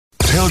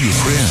Tell your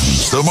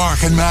friends the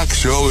Mark and Mack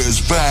Show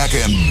is back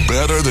and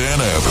better than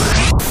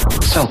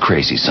ever. Sell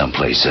crazy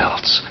someplace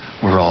else.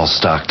 We're all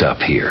stocked up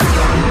here.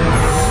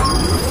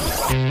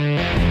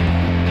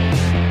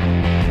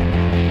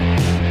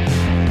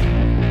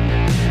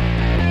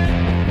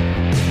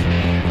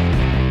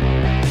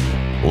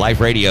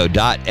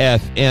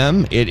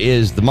 LifeRadio.fm. It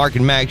is the Mark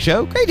and Mack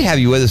Show. Great to have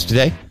you with us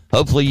today.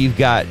 Hopefully you've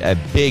got a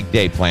big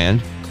day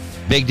planned.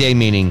 Big day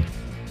meaning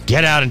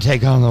get out and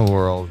take on the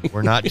world.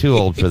 We're not too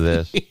old for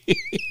this.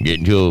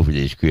 Getting too old for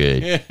this,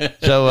 kid.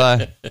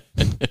 So,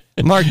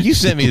 Mark, you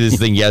sent me this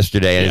thing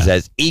yesterday, and it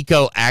says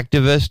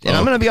eco-activist. And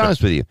I'm going to be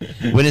honest with you.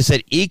 When it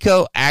said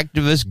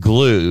eco-activist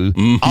glue,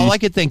 all I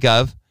could think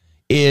of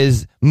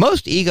is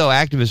most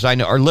eco-activists I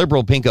know are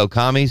liberal pinko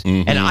commies,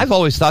 and I've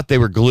always thought they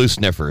were glue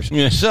sniffers.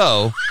 Yeah.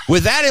 So,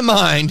 with that in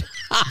mind,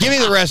 give me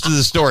the rest of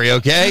the story,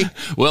 okay?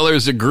 Well,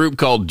 there's a group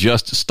called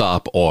Just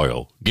Stop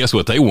Oil. Guess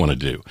what they want to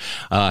do?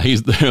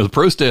 The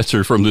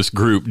protester from this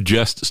group,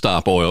 Just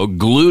Stop Oil,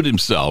 glued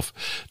himself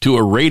to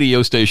a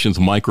radio station's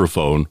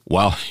microphone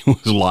while he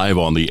was live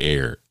on the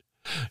air.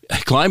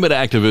 Climate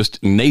activist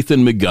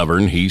Nathan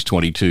McGovern, he's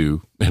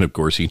 22, and of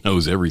course he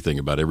knows everything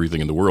about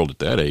everything in the world at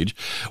that age,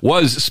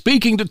 was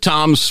speaking to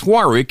Tom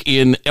Swarwick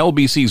in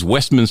LBC's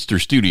Westminster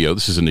studio,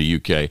 this is in the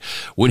UK,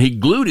 when he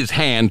glued his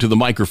hand to the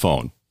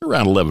microphone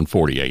around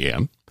 11:40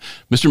 a.m.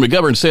 Mr.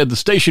 McGovern said the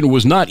station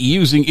was not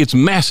using its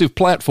massive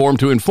platform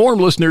to inform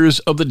listeners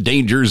of the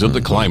dangers of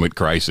the climate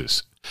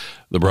crisis.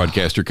 The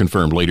broadcaster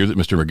confirmed later that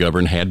Mr.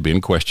 McGovern had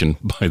been questioned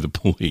by the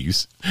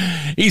police.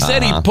 He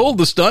said he pulled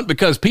the stunt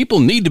because people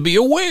need to be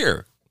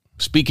aware.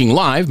 Speaking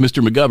live,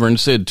 Mr. McGovern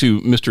said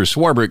to Mr.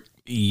 Swarbrick,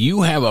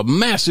 "You have a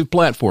massive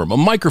platform, a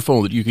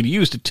microphone that you can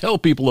use to tell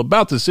people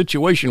about the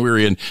situation we're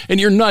in, and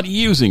you're not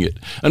using it.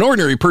 An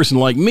ordinary person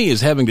like me is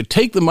having to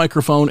take the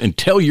microphone and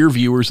tell your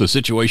viewers the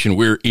situation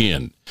we're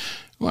in."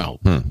 Well,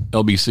 the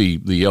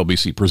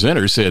LBC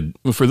presenter said,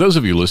 for those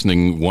of you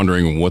listening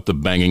wondering what the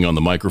banging on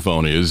the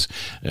microphone is,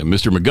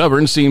 Mr.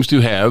 McGovern seems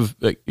to have,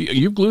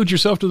 you glued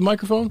yourself to the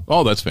microphone?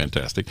 Oh, that's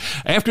fantastic.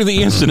 After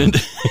the incident,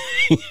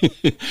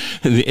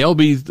 the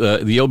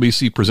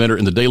LBC presenter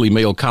and the Daily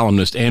Mail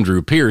columnist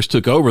Andrew Pierce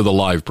took over the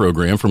live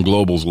program from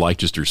Global's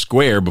Leicester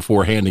Square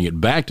before handing it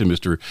back to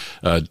Mr.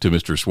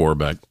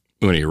 Swarbrick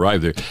when he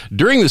arrived there.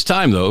 During this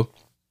time, though,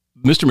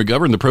 Mr.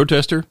 McGovern, the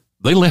protester,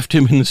 they left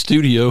him in the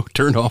studio,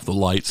 turned off the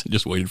lights, and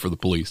just waited for the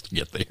police to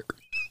get there.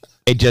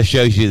 It just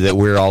shows you that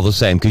we're all the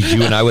same, because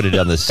you and I would have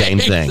done the same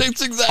thing.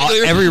 That's exactly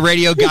right. Every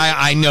radio guy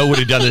I know would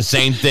have done the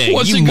same thing.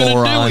 What's he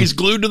going to do? He's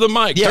glued to the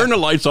mic. Yeah. Turn the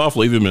lights off,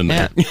 leave him in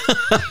there.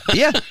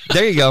 Yeah,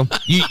 there you go.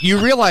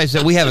 You realize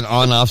that we have an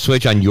on-off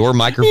switch on your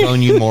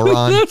microphone, you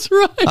moron? That's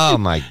right. Oh,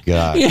 my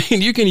God. Yeah,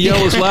 and you can yell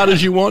as loud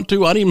as you want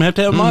to. I don't even have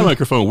to have my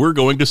microphone. We're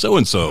going to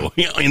so-and-so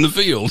in the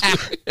field.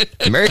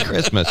 Merry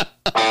Christmas.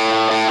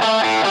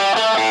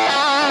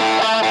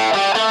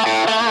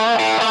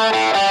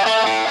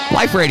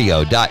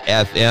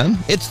 LifeRadio.fm.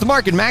 It's the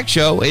Mark and Mack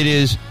Show. It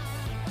is,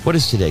 what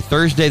is today?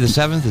 Thursday the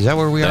 7th? Is that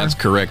where we are? That's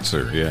correct,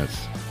 sir.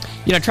 Yes.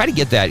 You know, try to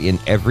get that in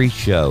every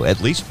show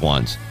at least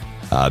once,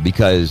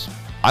 because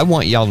I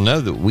want y'all to know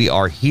that we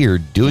are here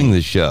doing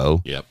the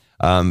show. Yep.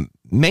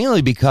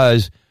 Mainly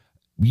because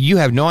you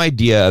have no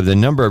idea of the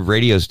number of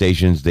radio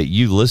stations that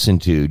you listen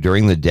to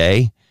during the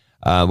day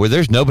where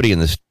there's nobody in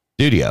the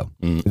studio.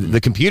 The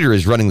computer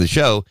is running the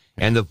show,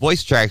 and the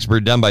voice tracks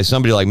were done by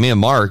somebody like me and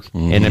Mark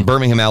and in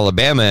Birmingham,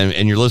 Alabama,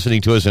 and you're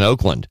listening to us in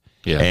Oakland.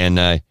 Yeah.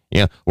 And,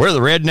 we're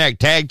the redneck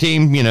tag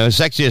team,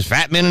 sexiest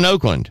fat men in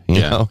Oakland. You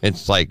know,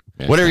 it's like,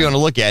 whatever you want to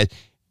look at,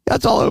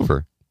 that's all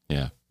over.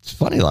 Yeah. It's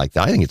funny like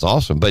that. I think it's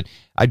awesome. But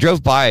I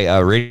drove by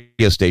a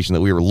radio station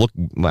that we were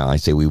I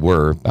say we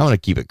were. I want to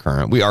keep it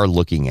current. We are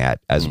looking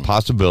at as a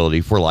possibility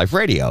for live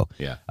radio.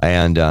 Yeah.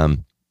 And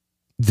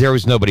there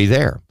was nobody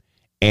there.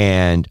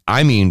 And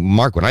I mean,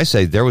 Mark, when I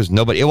say there was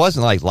nobody, it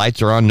wasn't like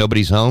lights are on,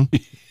 nobody's home.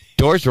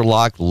 Doors were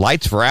locked,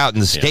 lights were out,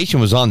 and the station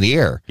was on the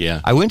air.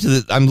 Yeah.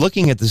 I'm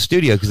looking at the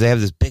studio because they have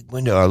this big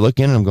window. I look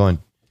in and I'm going,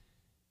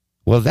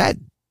 well,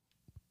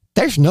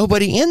 there's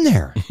nobody in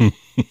there.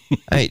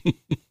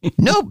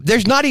 No,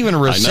 there's not even a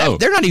reception.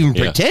 They're not even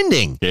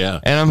pretending.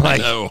 Yeah. And I'm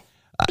like,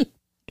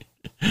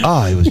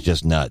 it was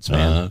just nuts,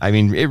 man. I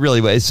mean, it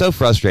really was. It so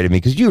frustrated me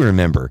because you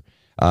remember,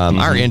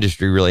 our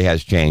industry really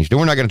has changed. And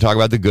we're not going to talk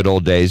about the good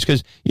old days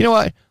because, you know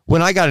what?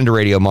 When I got into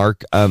radio,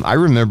 Mark, I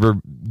remember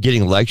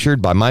getting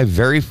lectured by my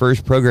very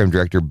first program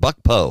director, Buck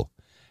Poe.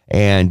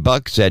 And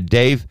Buck said,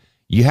 Dave,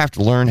 you have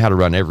to learn how to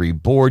run every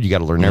board. You got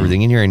to learn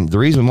everything in here. And the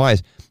reason why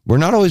is we're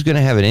not always going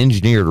to have an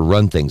engineer to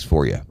run things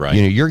for you. Right.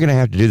 You're going to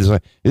have to do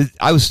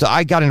this.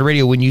 I got into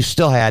radio when you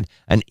still had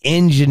an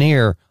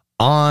engineer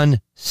on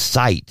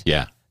site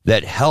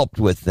that helped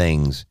with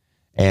things.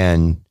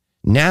 And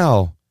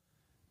now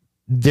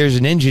there's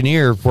an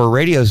engineer for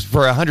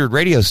 100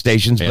 radio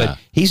stations, but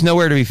he's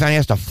nowhere to be found. He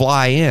has to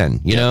fly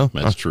in, you know?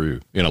 That's true.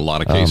 In a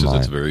lot of cases,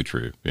 that's very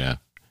true. Yeah.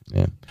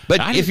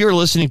 But if you're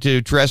listening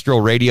to terrestrial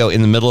radio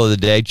in the middle of the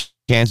day,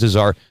 chances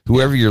are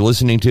whoever you're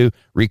listening to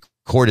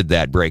recorded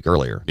that break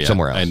earlier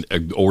somewhere else.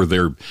 And or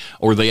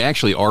they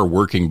actually are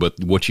working, but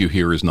what you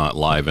hear is not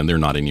live, and they're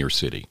not in your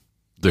city.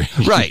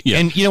 Right. Yeah.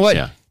 And you know what?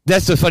 Yeah.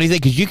 That's the funny thing,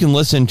 because you can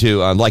listen to,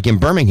 like in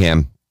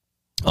Birmingham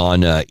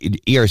on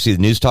ERC, the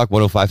News Talk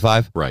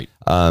 105.5. Right.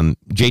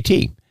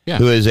 JT,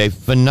 who is a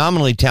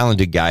phenomenally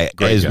talented guy.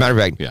 As a matter of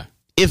fact,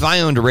 if I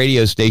owned a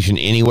radio station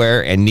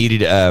anywhere and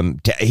needed,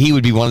 he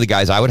would be one of the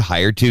guys I would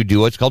hire to do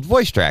what's called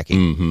voice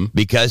tracking,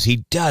 because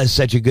he does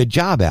such a good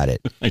job at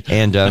it.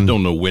 And I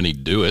don't know when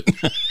he'd do it.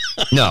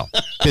 No,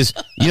 because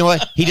you know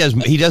what, he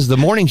does the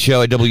morning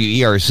show at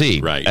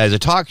WERC as a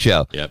talk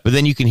show. Yep. But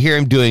then you can hear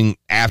him doing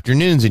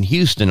afternoons in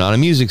Houston on a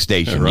music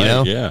station. You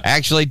know,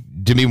 actually,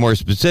 to be more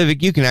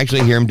specific, you can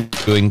actually hear him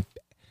doing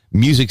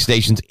music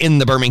stations in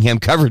the Birmingham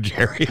coverage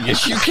area.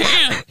 Yes, you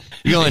can.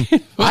 You're going,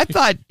 I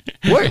thought,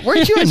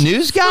 weren't you a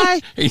news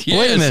guy? Yes.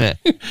 Wait a minute.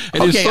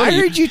 Okay, I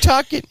heard you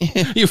talking.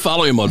 You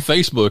follow him on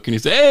Facebook, and he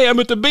says, "Hey, I'm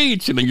at the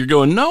beach," and then you're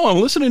going, "No,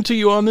 I'm listening to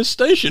you on this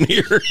station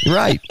here."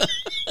 Right.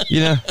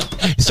 You know,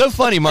 it's so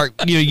funny, Mark.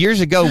 You know, years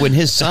ago when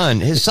his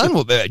son,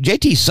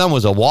 JT's son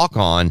was a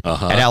walk-on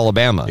at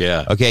Alabama.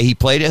 Yeah. Okay, he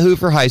played at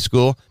Hoover High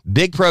School,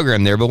 big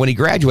program there. But when he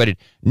graduated,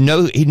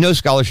 no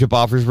scholarship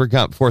offers were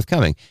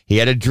forthcoming. He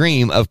had a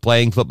dream of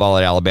playing football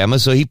at Alabama,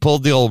 so he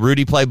pulled the old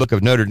Rudy playbook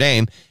of Notre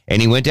Dame,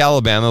 and he went to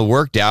Alabama,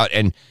 worked out,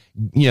 and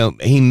you know,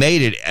 he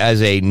made it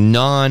as a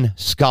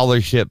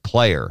non-scholarship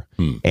player.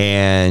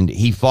 And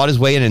he fought his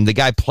way in, and the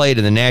guy played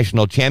in the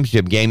national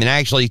championship game and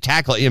actually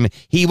tackled him.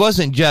 He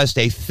wasn't just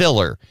a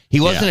filler. He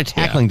wasn't a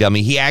tackling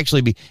dummy. He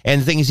actually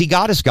and the thing is, he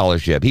got a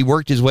scholarship. He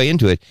worked his way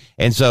into it.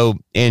 And so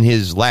in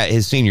his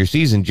senior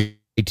season,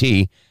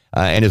 JT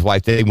and his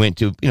wife, they went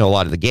to, you know, a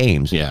lot of the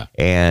games. Yeah.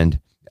 And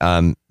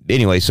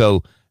anyway,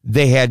 so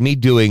they had me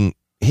doing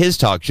his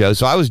talk show.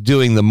 So I was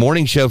doing the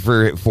morning show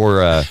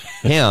for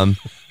him,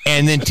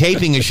 and then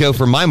taping a show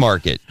for my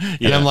market.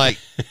 And I'm like,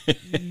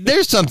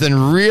 there's something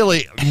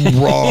really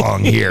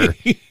wrong here.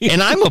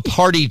 And I'm a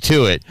party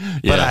to it,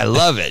 but I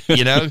love it,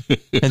 you know?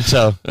 And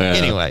so,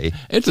 anyway,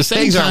 it's the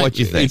same things time, aren't what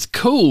you think. It's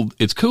cool.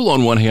 It's cool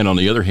on one hand. On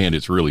the other hand,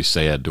 it's really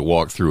sad to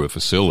walk through a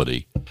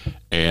facility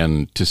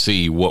and to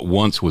see what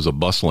once was a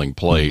bustling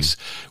place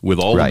with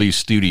all of these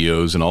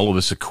studios and all of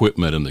this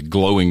equipment and the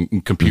glowing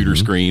computer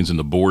screens and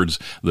the boards,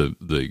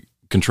 the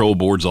control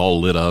boards all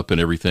lit up and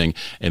everything.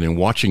 And then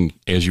watching,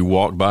 as you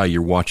walk by,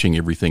 you're watching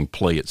everything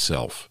play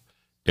itself.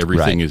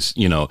 Everything is,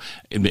 you know,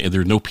 and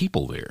there are no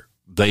people there.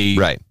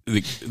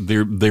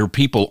 They're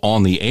people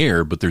on the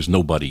air, but there's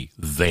nobody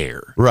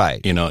there.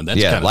 Right. You know, and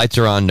that's kinda, lights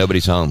are on,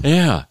 nobody's home.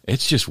 Yeah.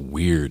 It's just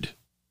weird.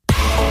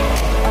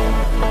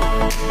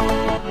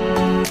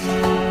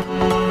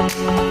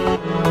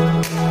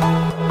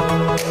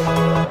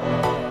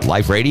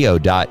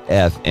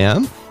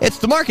 LifeRadio.fm. It's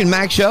the Mark and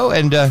Mack Show,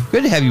 and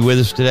good to have you with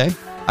us today.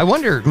 I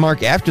wonder,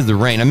 Mark, after the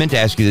rain, I meant to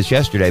ask you this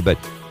yesterday, but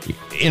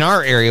in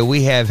our area,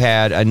 we have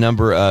had a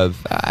number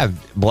of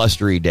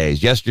blustery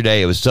days.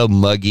 Yesterday, it was so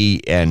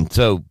muggy and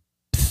so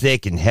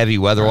thick and heavy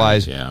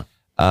weather-wise. Yeah.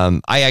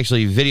 I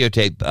actually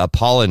videotaped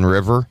Pollen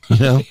River, you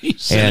know. He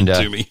sent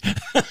it to me.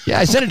 Yeah,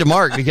 I sent it to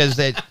Mark because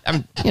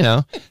you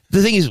know,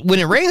 the thing is, when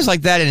it rains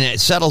like that and it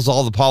settles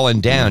all the pollen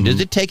down,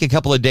 does it take a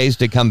couple of days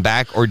to come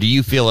back, or do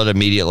you feel it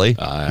immediately?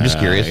 I'm just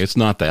curious. It's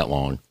not that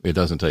long. It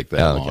doesn't take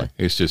that long.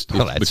 It's just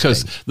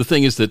because the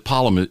thing is that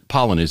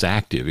pollen is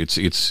active.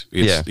 It's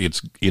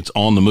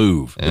on the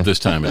move at this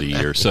time of the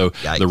year. So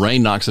the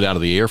rain knocks it out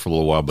of the air for a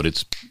little while, but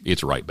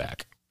it's right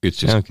back. It's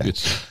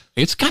just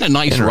it's kind of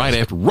nice right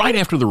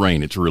after the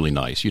rain. It's really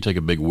nice. You take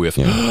a big whiff.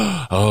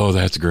 Oh,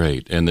 that's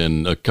great. And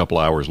then a couple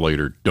hours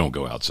later, don't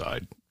go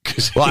outside.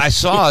 Well,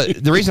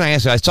 the reason I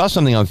asked, I saw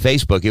something on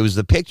Facebook. It was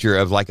the picture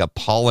of like a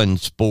pollen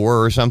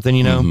spore or something,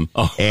 you know,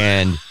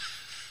 and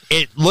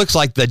it looks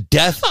like the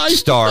Death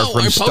Star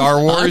from Star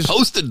Wars. I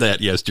posted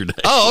that yesterday.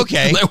 Oh,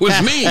 okay. That was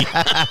me.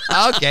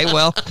 Okay,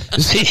 well,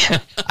 see,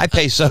 I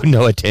pay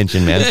no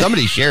attention, man.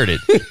 Somebody shared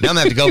it. Now I'm going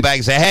to have to go back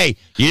and say, hey,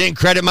 you didn't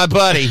credit my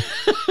buddy.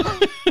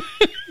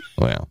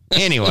 Well,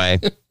 anyway.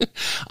 One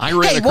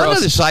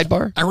other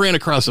sidebar. I ran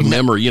across a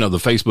memory, you know, the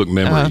Facebook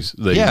memories.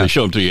 They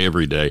show them to you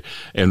every day.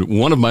 And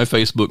one of my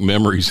Facebook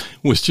memories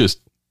was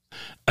just,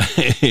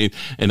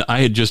 and I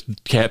had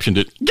just captioned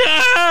it.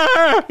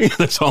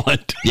 That's all I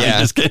did.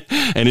 Yeah.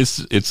 And it's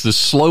the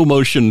slow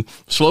motion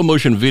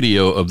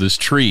video of this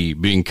tree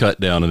being cut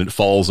down, and it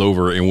falls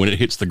over, and when it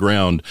hits the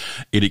ground,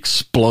 it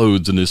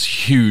explodes in this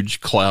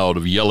huge cloud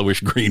of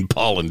yellowish green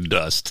pollen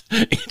dust.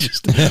 It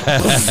just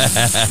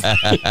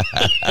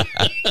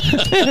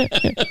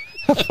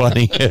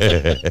funny.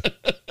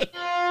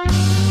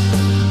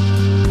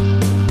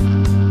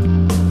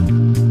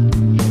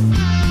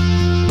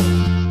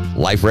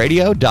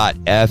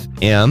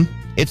 LifeRadio.fm.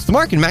 It's the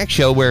Mark and Mack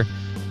Show, where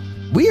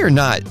we are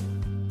not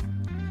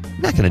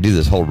going to do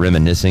this whole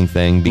reminiscing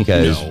thing,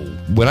 because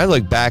when I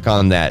look back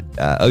on that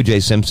O.J.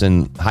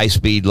 Simpson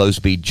high-speed,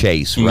 low-speed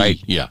chase, right?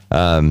 Yeah.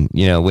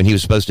 You know, when he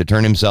was supposed to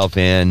turn himself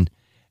in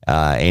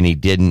and he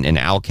didn't, and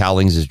Al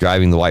Cowlings is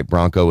driving the white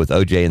Bronco with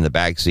O.J. in the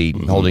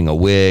backseat, holding a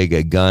wig,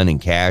 a gun,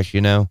 and cash, you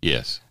know?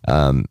 Yes.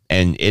 And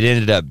it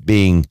ended up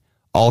being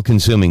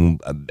all-consuming.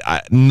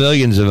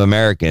 Millions of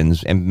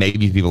Americans and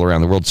maybe people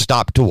around the world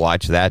stopped to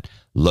watch that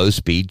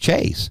low-speed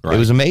chase. Right. It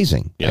was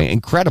amazing,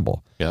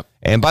 incredible. Yep.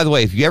 And by the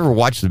way, if you ever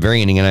watch the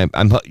very ending,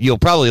 and you'll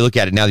probably look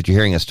at it now that you're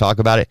hearing us talk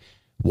about it,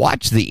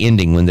 watch the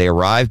ending when they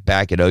arrive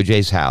back at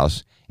OJ's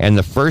house, and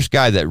the first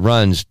guy that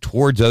runs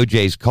towards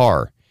OJ's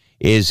car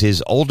is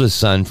his oldest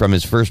son from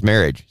his first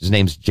marriage. His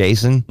name's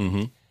Jason.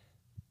 Mm-hmm.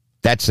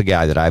 That's the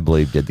guy that I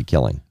believe did the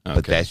killing. Okay.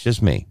 But that's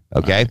just me,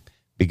 okay? Right.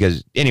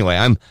 Because, anyway,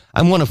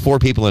 I'm one of 4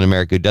 people in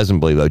America who doesn't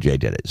believe OJ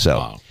did it.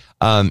 So,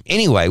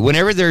 anyway,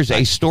 whenever there's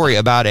a story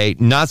about a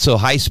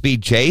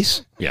not-so-high-speed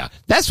chase,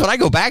 that's what I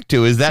go back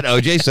to, is that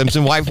O.J.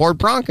 Simpson white Ford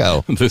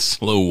Bronco. The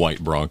slow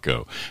white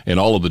Bronco, and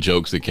all of the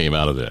jokes that came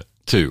out of that,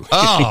 too.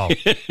 Oh,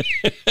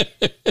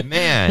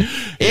 man.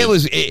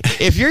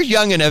 If you're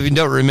young enough and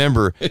don't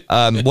remember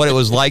what it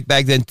was like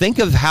back then, think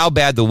of how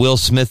bad the Will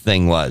Smith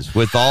thing was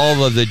with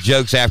all of the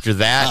jokes after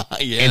that.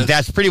 Yes. And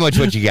that's pretty much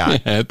what you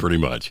got. Yeah, pretty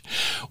much.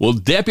 Well,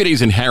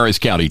 deputies in Harris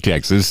County,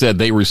 Texas, said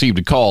they received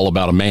a call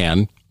about a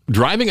man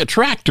driving a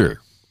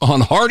tractor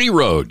on Hardy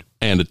Road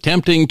and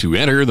attempting to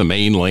enter the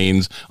main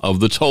lanes of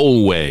the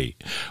tollway.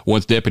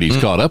 Once deputies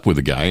caught up with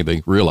the guy,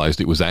 they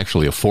realized it was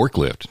actually a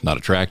forklift, not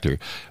a tractor.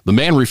 The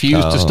man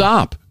refused to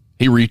stop.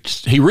 He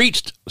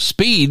reached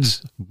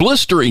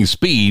blistering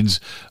speeds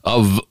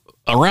of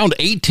around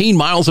 18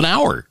 miles an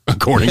hour,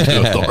 according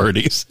to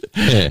authorities.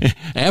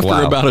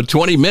 After about a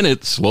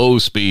 20-minute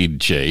slow-speed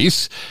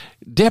chase,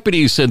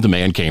 deputies said the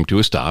man came to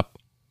a stop.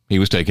 He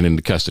was taken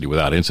into custody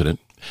without incident.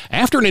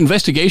 After an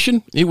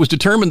investigation, it was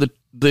determined that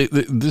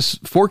this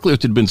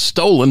forklift had been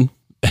stolen,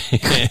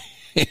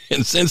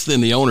 and since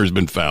then the owner's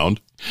been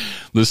found.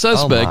 The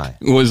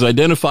suspect was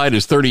identified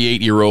as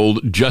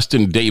 38-year-old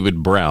Justin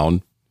David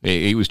Brown.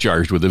 He was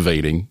charged with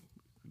evading.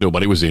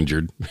 Nobody was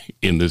injured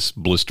in this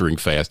blistering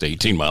fast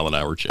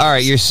 18-mile-an-hour chase. All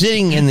right, you're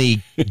sitting in the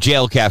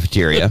jail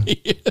cafeteria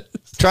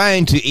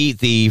trying to eat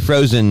the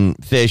frozen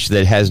fish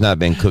that has not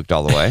been cooked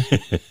all the way,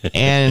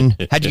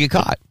 and how'd you get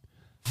caught?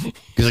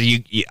 Because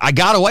I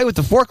got away with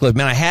the forklift,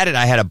 man. I had it.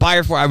 I had a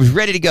buyer for it. I was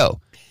ready to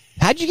go.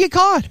 How'd you get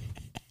caught?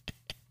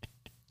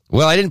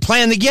 Well, I didn't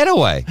plan the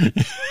getaway.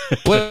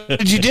 What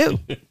did you do?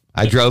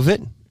 I drove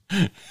it.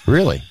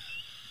 Really?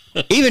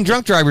 Even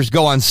drunk drivers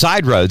go on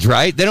side roads,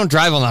 right? They don't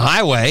drive on the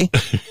highway.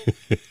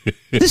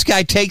 This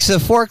guy takes a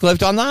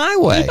forklift on the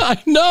highway.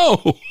 I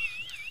know.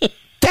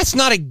 That's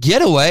not a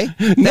getaway.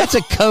 That's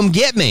a come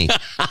get me.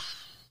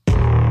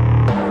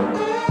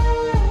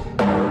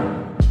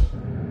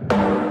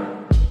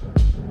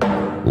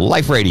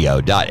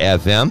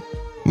 LifeRadio.fm,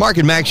 Mark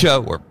and Mack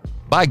Show, or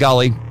by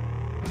golly,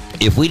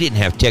 if we didn't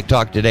have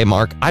TikTok today,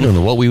 Mark, I don't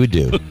know what we would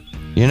do.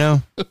 You know?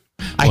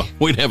 Well,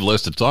 we'd have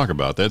less to talk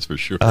about, that's for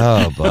sure.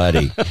 Oh,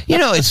 buddy. You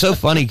know, it's so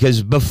funny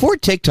because before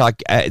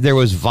TikTok, there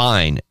was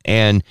Vine,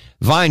 and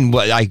Vine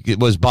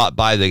was bought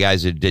by the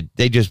guys that did,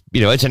 they just,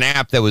 it's an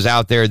app that was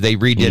out there. They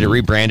redid it,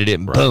 rebranded it,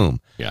 and boom.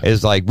 Yeah.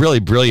 It's like really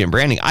brilliant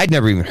branding. I'd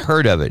never even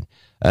heard of it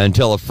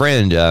until a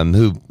friend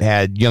who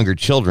had younger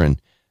children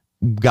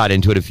got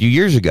into it a few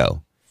years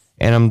ago,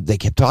 and they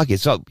kept talking.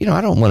 So,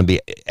 I don't want to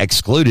be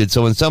excluded.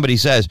 So when somebody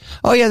says,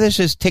 oh, yeah, this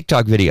is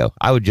TikTok video,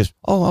 I would just,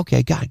 oh,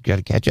 okay, got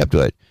to catch up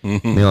to it.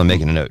 Mm-hmm. I'm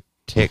making a note.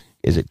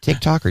 Is it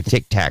TikTok or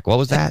Tic Tac? What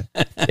was that?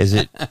 Is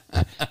it?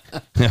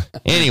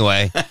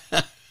 Anyway,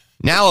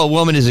 now a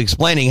woman is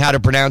explaining how to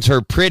pronounce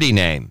her pretty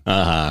name.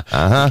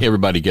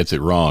 Everybody gets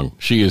it wrong.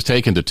 She is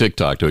taken to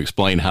TikTok to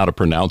explain how to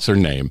pronounce her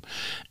name.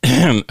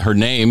 Her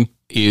name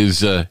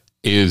is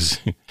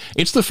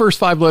it's the first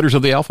 5 letters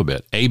of the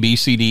alphabet.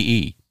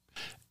 ABCDE.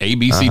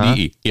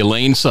 ABCDE.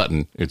 Elaine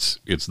Sutton. It's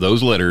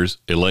those letters.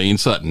 Elaine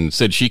Sutton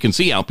said she can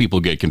see how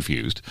people get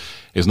confused,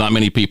 as not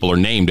many people are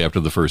named after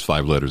the first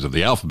 5 letters of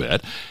the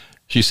alphabet.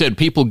 She said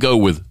people go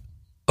with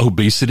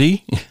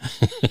obesity,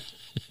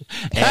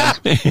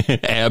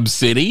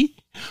 Abcde,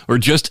 or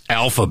just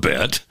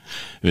alphabet.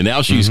 And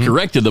now she's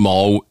corrected them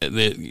all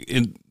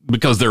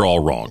because they're all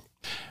wrong.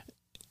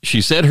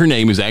 She said her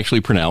name is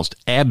actually pronounced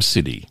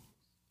Abcde.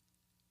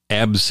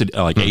 Abcde,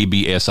 like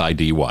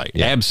Absidy,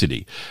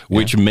 Abcde,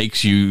 which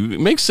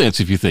makes sense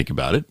if you think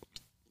about it.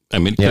 I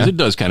mean, because it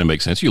does kind of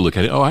make sense. You look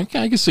at it, oh, I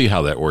can see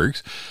how that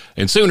works.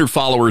 And soon her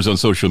followers on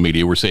social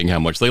media were saying how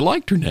much they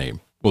liked her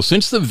name. Well,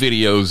 since the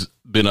video's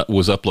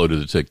was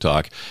uploaded to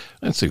TikTok,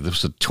 let's see,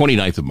 this was the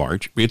 29th of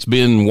March, it's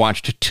been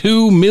watched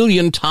 2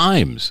 million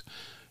times,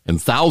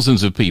 and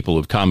thousands of people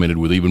have commented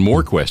with even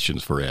more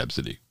questions for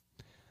Abcde.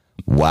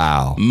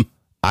 Wow.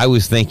 I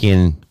was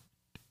thinking,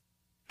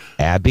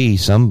 Abby,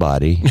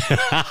 somebody.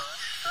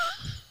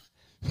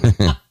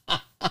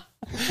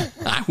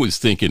 I was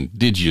thinking,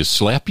 did you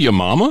slap your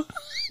mama?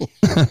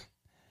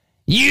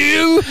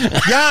 You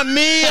got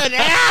me an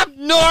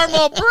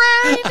abnormal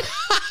brain.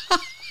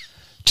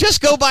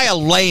 Just go by a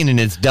lane and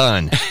it's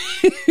done.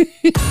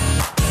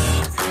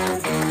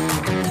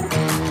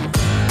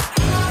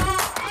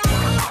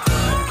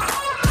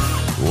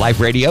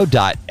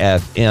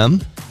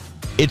 LifeRadio.fm.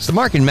 It's the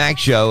Mark and Mack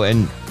Show,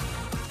 and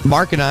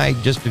Mark and I,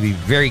 just to be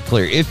very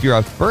clear, if you're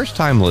a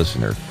first-time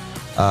listener,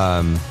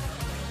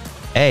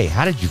 Hey,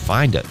 how did you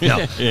find it?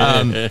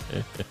 No.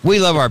 We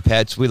love our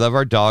pets. We love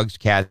our dogs,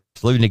 cats,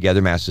 living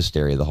together, mass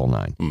hysteria, the whole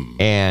nine.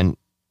 And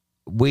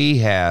we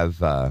have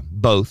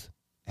both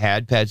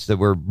had pets that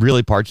were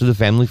really parts of the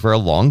family for a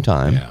long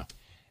time. Yeah.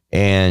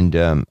 And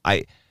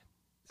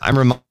I'm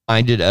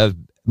reminded of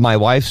my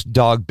wife's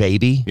dog,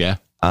 Baby. Yeah.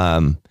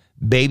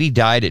 Baby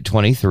died at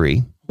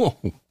 23. Whoa,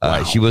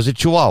 wow. She was a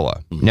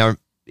Chihuahua. Now,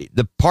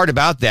 the part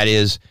about that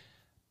is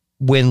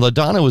when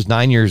LaDonna was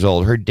 9 years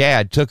old, her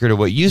dad took her to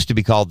what used to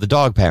be called the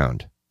dog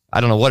pound.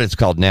 I don't know what it's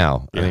called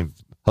now. Yeah. I mean,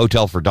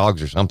 hotel for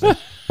dogs or something.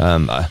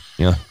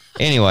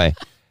 Anyway,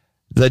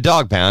 the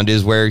dog pound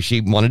is where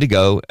she wanted to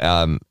go.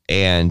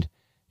 And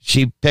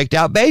she picked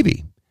out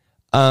Baby.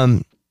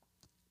 No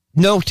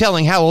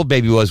telling how old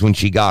Baby was when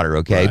she got her.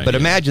 Okay. Right, but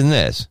imagine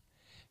this.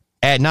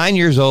 At 9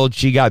 years old,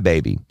 she got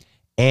Baby.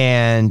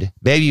 And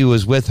Baby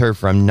was with her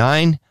from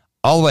 9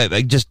 all the way,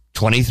 like just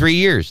 23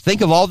 years.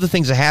 Think of all the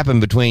things that happened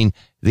between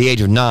the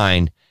age of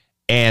 9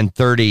 and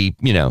 30,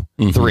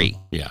 3.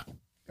 Yeah.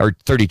 Or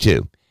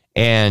 32.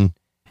 And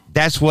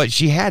that's what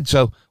she had.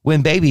 So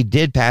when Baby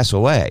did pass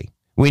away,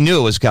 we knew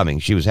it was coming.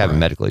 She was having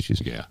medical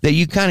issues. Yeah. That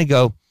you kind of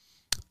go,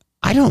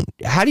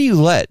 how do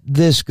you let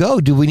this go?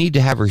 Do we need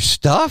to have her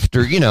stuffed?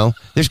 Or,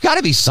 there's got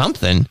to be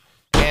something.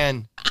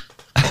 And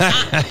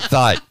I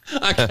thought,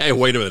 Okay,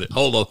 wait a minute.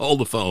 Hold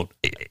the phone.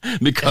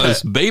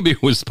 Because Baby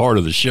was part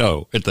of the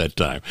show at that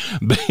time.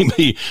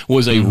 Baby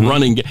was a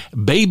running.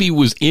 Baby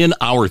was in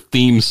our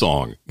theme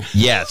song.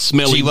 yes,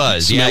 she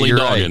was. Smelly you're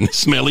doggin'. right.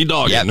 Smelly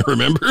doggin'. Yep.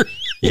 Remember?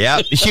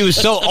 Yeah, she was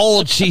so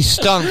old, she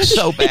stunk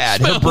so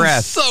bad. Her Smelled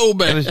breath. so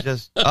bad. It was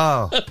just,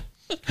 But,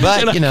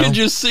 And I could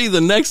just see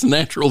the next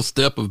natural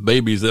step of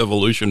Baby's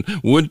evolution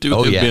would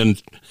have been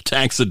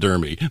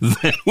taxidermy.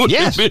 That would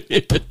Yes. have been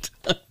it.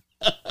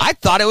 I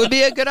thought it would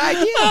be a good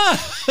idea.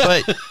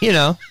 But,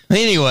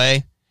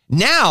 anyway,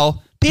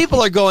 now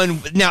people are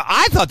going, now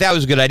I thought that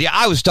was a good idea.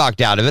 I was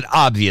talked out of it,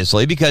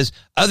 obviously, because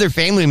other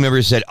family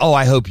members said, oh,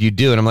 I hope you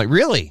do. And I'm like,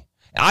 really?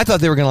 I thought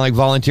they were going to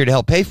volunteer to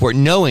help pay for it,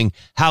 knowing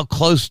how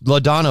close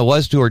LaDonna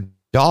was to her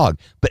dog.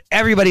 But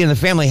everybody in the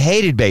family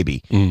hated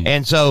Baby.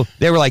 And so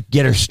they were like,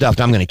 get her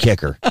stuffed. I'm going to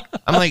kick her.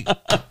 I'm like,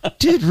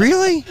 dude,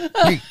 really?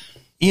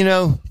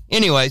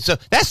 Anyway, so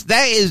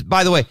that is,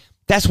 by the way,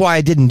 that's why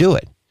I didn't do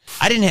it.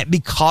 I didn't have,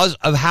 because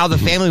of how the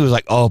family was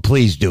like, oh,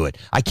 please do it.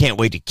 I can't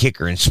wait to kick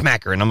her and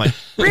smack her. And I'm like,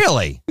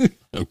 really?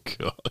 Oh,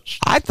 gosh.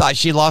 I thought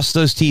she lost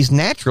those teeth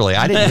naturally.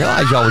 I didn't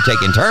realize y'all were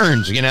taking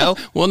turns,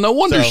 Well, no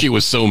wonder she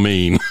was so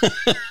mean.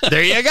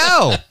 There you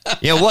go.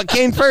 What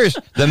came first,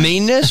 the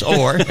meanness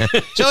or?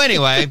 So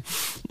anyway,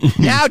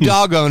 now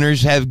dog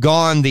owners have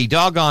gone the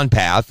doggone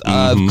path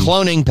of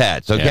cloning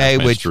pets, okay? Yeah,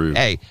 that's Which, true.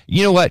 hey,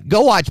 you know what?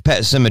 Go watch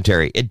Pet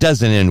Cemetery. It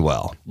doesn't end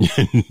well.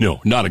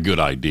 No, not a good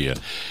idea.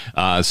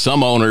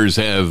 Some owners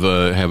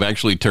have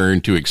actually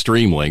turned to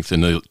extreme lengths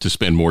to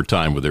spend more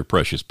time with their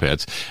precious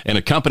pets. And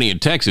a company in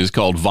Texas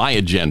called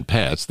Viagen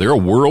Pets, they're a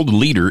world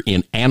leader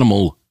in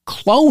animal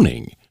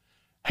cloning,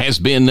 has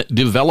been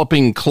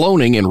developing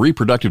cloning and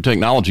reproductive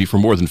technology for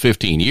more than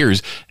 15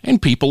 years,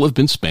 and people have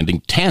been spending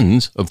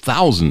tens of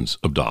thousands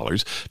of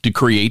dollars to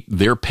create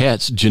their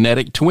pet's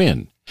genetic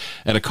twin.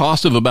 At a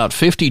cost of about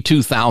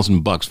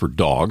 $52,000 for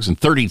dogs and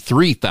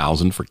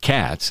 $33,000 for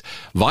cats,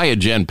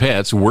 Viagen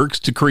Pets works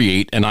to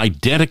create an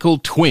identical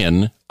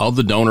twin of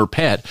the donor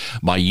pet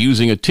by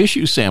using a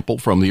tissue sample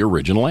from the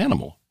original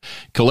animal.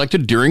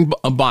 Collected during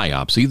a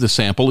biopsy, the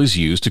sample is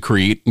used to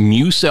create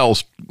new cell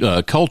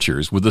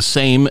cultures with the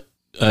same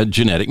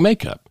genetic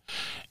makeup.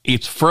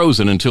 It's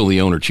frozen until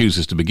the owner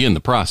chooses to begin the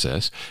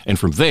process, and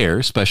from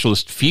there,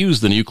 specialists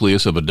fuse the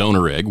nucleus of a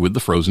donor egg with the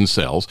frozen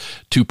cells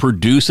to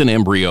produce an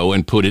embryo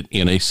and put it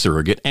in a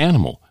surrogate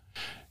animal.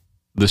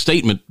 Their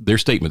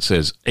statement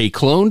says, a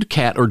cloned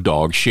cat or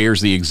dog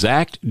shares the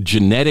exact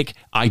genetic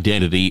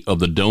identity of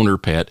the donor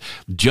pet,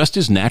 just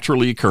as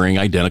naturally occurring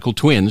identical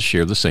twins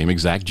share the same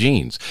exact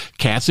genes.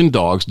 Cats and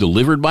dogs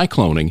delivered by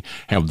cloning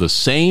have the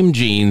same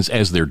genes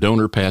as their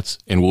donor pets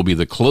and will be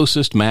the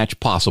closest match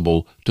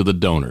possible to the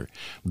donor.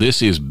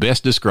 This is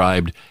best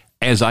described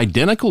as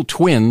identical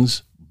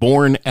twins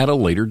born at a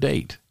later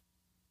date.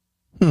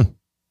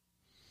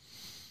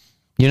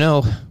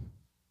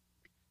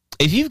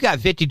 If you've got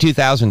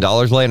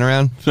 $52,000 laying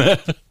around,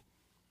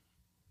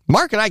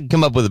 Mark and I can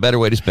come up with a better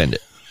way to spend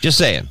it. Just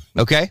saying,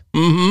 okay?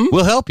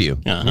 We'll help you.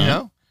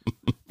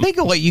 Think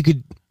of what you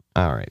could.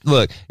 All right.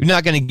 Look, you're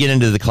not going to get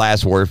into the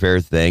class warfare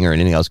thing or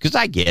anything else, because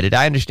I get it.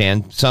 I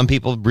understand some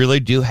people really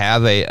do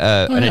have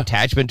an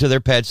attachment to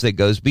their pets that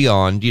goes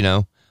beyond,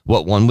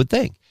 what one would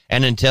think.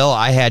 And until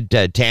I had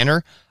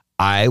Tanner,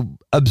 I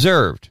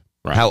observed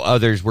how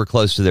others were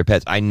close to their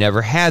pets. I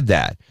never had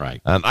that. Right.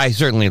 I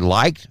certainly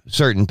liked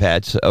certain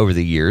pets over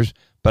the years,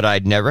 but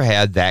I'd never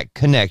had that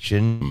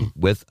connection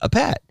with a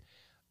pet.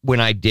 When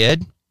I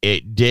did,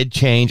 it did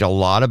change a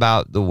lot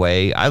about the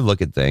way I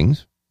look at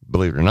things,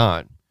 believe it or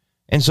not.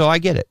 And so I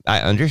get it. I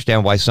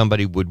understand why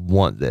somebody would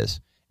want this.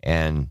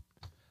 And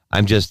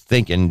I'm just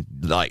thinking,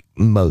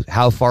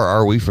 how far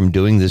are we from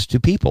doing this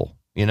to people,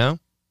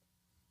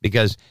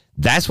 Because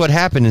that's what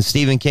happened in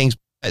Stephen King's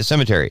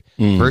cemetery.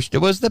 First it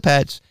was the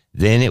pets,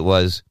 then it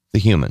was the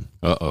human.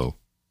 Uh-oh.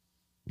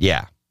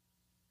 Yeah.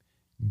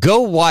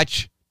 Go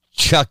watch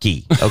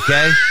Chucky,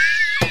 okay?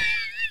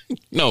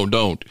 No,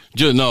 don't.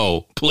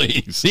 No,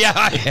 please.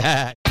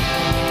 Yeah.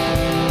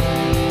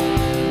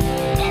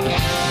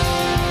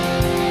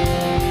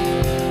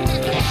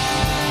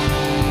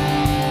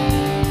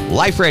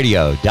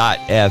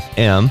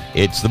 LifeRadio.fm.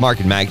 It's the Mark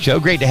and Mack Show.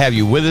 Great to have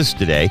you with us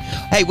today.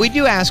 Hey, we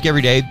do ask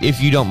every day,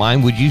 if you don't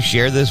mind, would you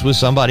share this with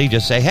somebody?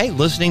 Just say, hey,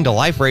 listening to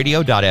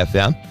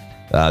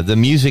LifeRadio.fm. The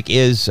music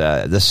is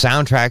the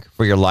soundtrack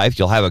for your life.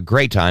 You'll have a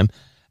great time.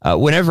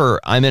 Whenever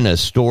I'm in a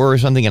store or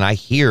something and I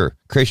hear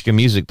Christian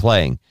music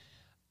playing,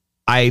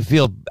 I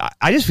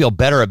just feel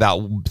better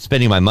about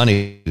spending my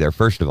money there,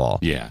 first of all.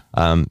 Yeah.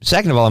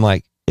 Second of all, I'm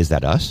like, is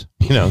that us?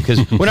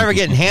 Because whenever I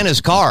get in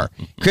Hannah's car,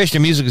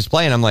 Christian music is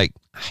playing, I'm like,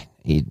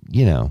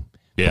 Yeah.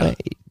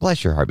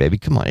 Bless your heart, baby.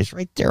 Come on. It's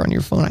right there on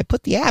your phone. I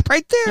put the app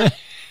right there.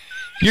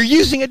 You're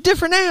using a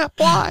different app.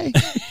 Why?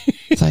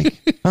 It's like,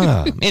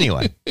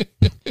 anyway.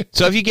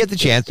 So if you get the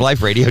chance,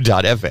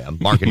 liferadio.fm,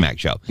 Mark and Mack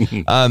Show.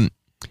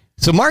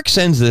 So Mark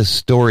sends this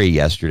story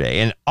yesterday,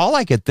 and all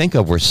I could think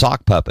of were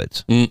sock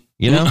puppets.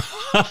 Lamb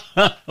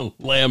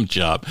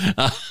chop.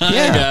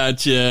 Yeah.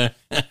 Gotcha.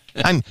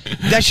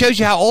 That shows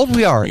you how old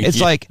we are. It's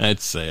like,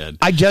 that's sad.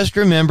 I just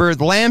remember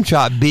the lamb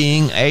chop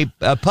being a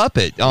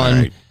puppet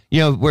on,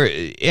 where,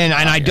 and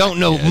I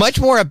don't know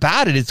much more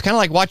about it. It's kind of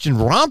like watching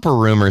Romper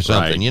Room or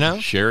something,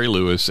 Sherry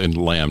Lewis and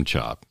lamb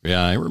chop.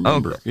 Yeah, I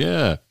remember. Okay.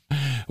 Yeah.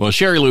 Well,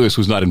 Sherry Lewis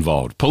was not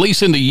involved.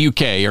 Police in the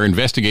UK are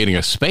investigating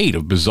a spate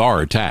of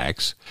bizarre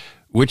attacks,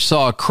 which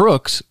saw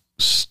crooks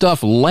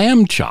stuff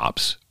lamb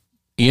chops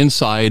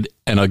inside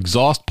an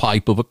exhaust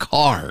pipe of a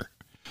car.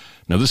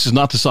 Now, this is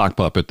not the sock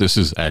puppet. This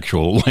is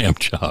actual lamb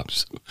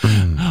chops.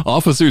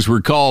 Officers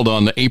were called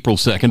on April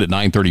 2nd at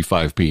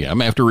 9:35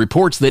 p.m. after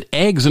reports that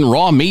eggs and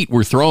raw meat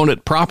were thrown at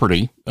a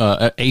property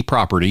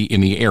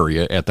in the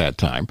area at that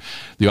time.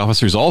 The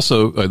officers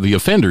the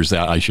offenders,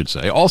 I should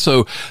say,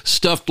 also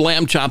stuffed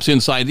lamb chops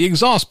inside the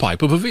exhaust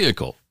pipe of a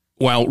vehicle,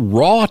 while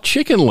raw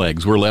chicken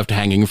legs were left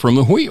hanging from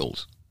the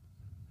wheels.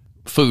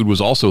 Food was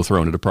also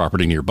thrown at a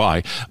property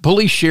nearby.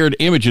 Police shared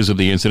images of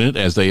the incident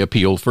as they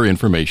appealed for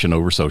information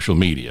over social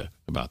media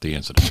about the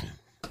incident.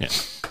 Yeah.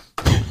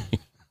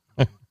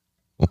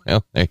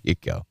 Well, there you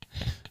go.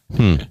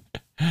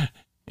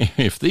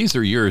 If these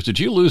are yours, did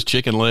you lose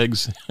chicken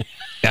legs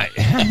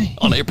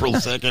on April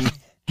 2nd?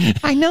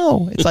 I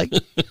know. It's like,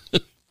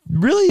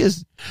 really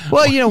is.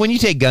 Well, when you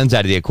take guns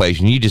out of the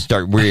equation, you just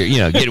start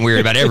getting weird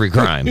about every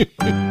crime.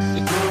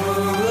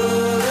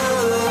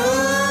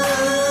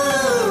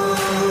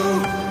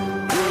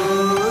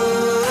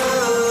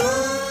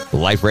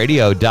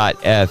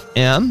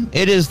 LifeRadio.fm.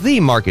 It is the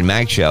Mark and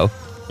Mack Show.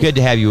 Good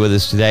to have you with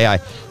us today. I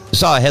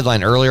saw a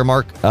headline earlier,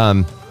 Mark.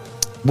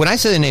 When I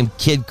say the name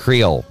Kid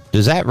Creole,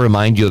 does that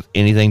remind you of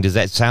anything? Does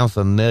that sound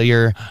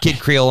familiar? Kid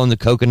Creole and the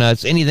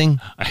Coconuts,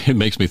 anything? It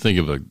makes me think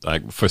of,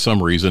 for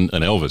some reason,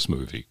 an Elvis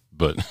movie.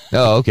 But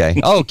oh, okay.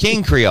 Oh,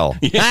 King Creole.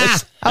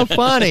 Yes. How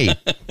funny.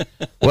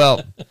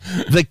 Well,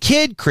 the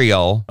Kid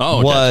Creole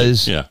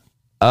was a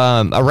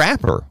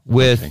rapper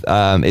with,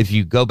 if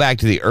you go back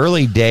to the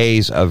early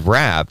days of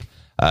rap,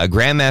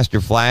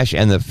 Grandmaster Flash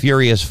and the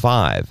Furious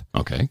Five.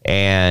 Okay.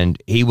 And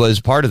he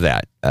was part of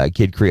that,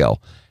 Kid Creole.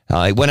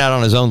 He went out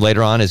on his own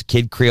later on as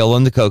Kid Creole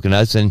and the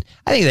Coconuts, and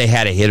I think they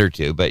had a hit or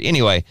two. But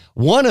anyway,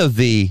 one of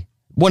the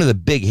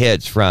big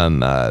hits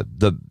from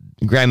the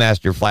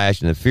Grandmaster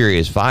Flash and the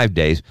Furious Five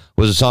days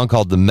was a song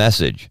called "The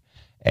Message,"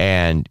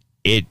 and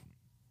it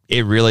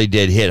really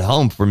did hit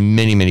home for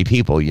many, many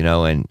people,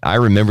 And I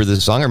remember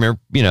this song. I remember,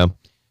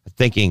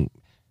 thinking,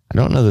 I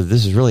don't know that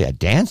this is really a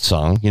dance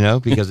song,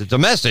 because it's a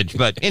message.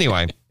 But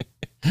anyway,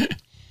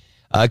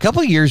 a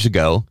couple of years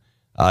ago,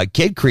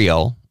 Kid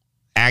Creole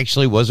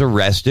actually was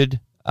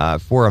arrested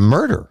for a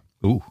murder.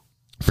 Ooh.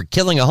 For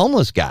killing a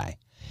homeless guy.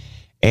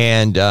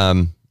 And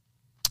I'm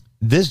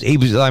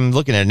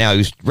looking at it now. He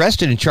was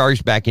arrested and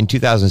charged back in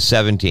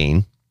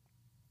 2017.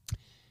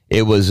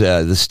 It was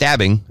the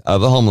stabbing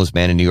of a homeless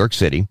man in New York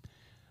City.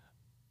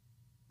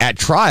 At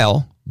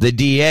trial, the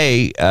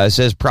DA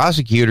says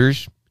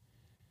prosecutors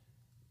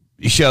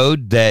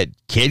showed that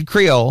Kid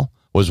Creole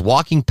was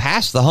walking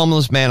past the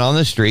homeless man on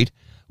the street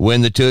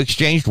when the two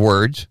exchanged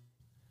words,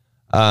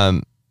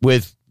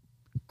 with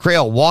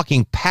Creole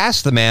walking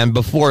past the man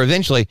before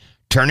eventually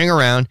turning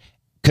around,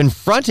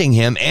 confronting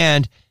him,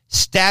 and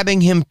stabbing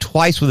him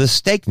twice with a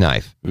steak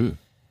knife. Ooh.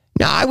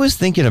 Now, I was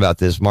thinking about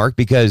this, Mark,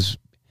 because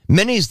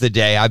many's the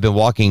day I've been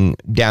walking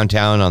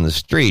downtown on the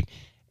street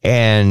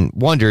and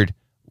wondered,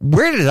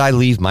 where did I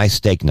leave my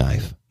steak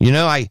knife?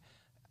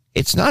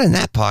 It's not in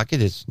that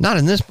pocket. It's not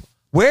in this.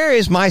 Where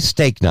is my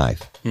steak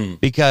knife?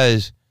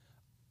 Because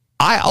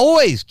I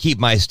always keep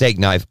my steak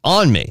knife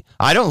on me.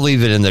 I don't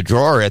leave it in the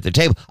drawer at the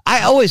table.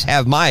 I always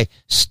have my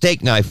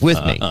steak knife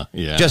with me,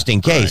 just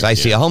in case I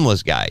see a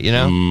homeless guy,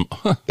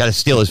 Got to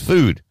steal his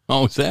food.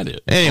 Oh, is that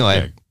it? Anyway,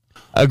 okay.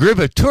 A group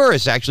of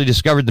tourists actually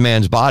discovered the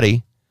man's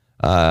body.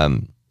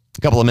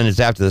 a couple of minutes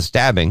after the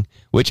stabbing,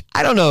 which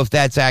I don't know if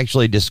that's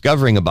actually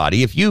discovering a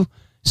body. If you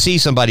see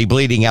somebody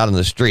bleeding out on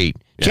the street,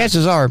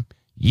 chances are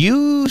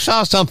you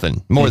saw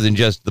something more than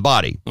just the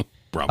body.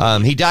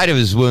 Probably. He died of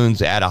his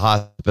wounds at a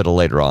hospital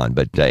later on.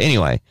 But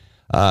anyway,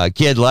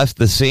 kid left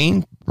the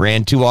scene,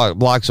 ran 2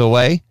 blocks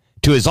away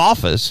to his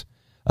office.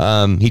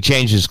 He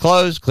changed his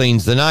clothes,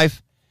 cleans the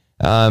knife,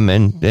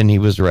 and then he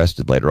was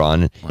arrested later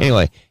on.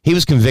 Anyway, he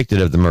was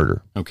convicted of the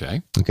murder.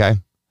 Okay.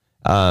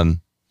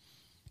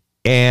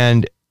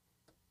 And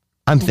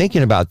I'm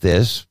thinking about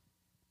this,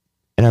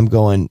 and I'm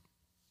going,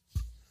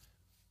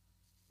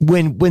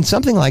 when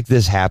something like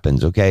this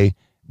happens, okay,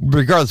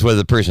 regardless of whether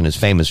the person is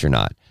famous or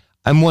not,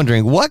 I'm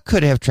wondering what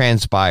could have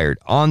transpired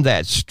on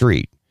that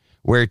street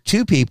where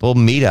 2 people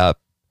meet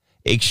up,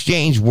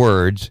 exchange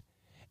words,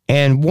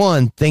 and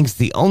one thinks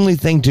the only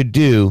thing to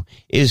do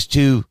is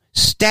to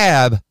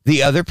stab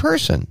the other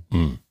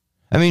person.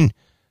 I mean,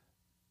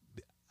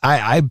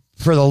 I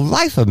for the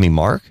life of me,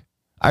 Mark,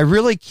 I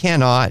really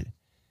cannot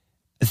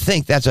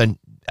think that's a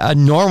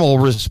normal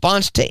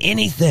response to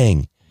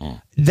anything.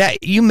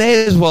 That you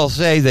may as well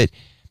say that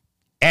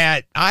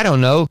at, I don't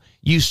know,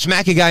 you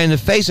smack a guy in the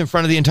face in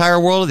front of the entire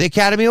world at the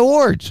Academy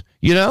Awards,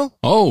 you know?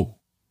 Oh.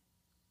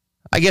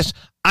 I guess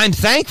I'm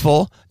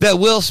thankful that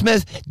Will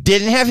Smith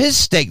didn't have his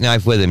steak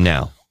knife with him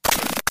now.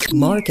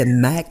 Mark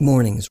and Mack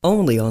mornings,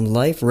 only on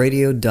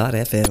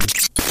liferadio.fm.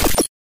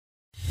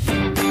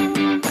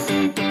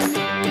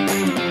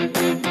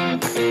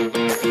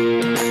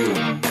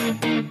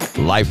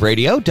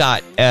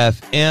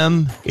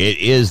 LifeRadio.fm. It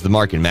is the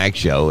Mark and Mack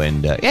show.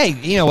 And hey,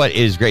 you know what? It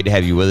is great to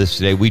have you with us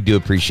today. We do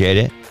appreciate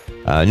it.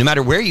 No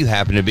matter where you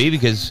happen to be,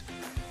 because,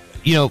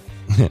 you know,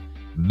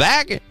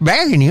 back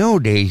in the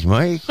old days,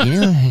 Mike, you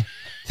know,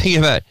 think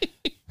about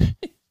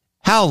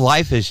how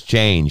life has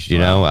changed, you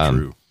know.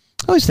 True.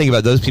 I always think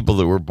about those people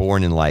that were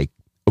born in, like,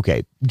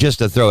 okay, just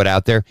to throw it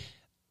out there,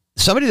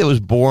 somebody that was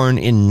born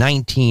in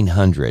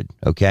 1900,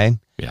 okay?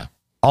 Yeah.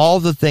 All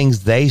the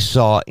things they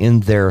saw in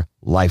their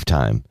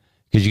lifetime.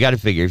 Because you got to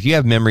figure, if you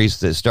have memories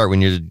that start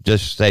when you're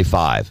just, say,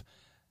 5,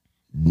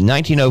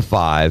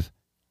 1905,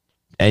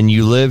 and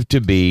you live to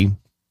be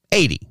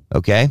 80,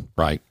 okay?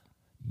 Right.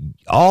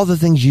 All the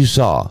things you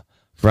saw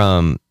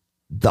from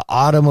the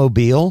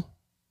automobile,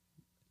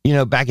 you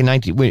know, back in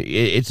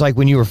it's like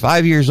when you were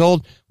 5 years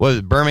old,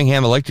 was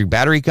Birmingham Electric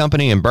Battery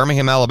Company in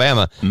Birmingham,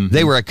 Alabama.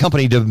 They were a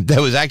company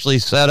that was actually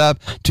set up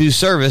to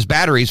service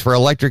batteries for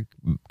electric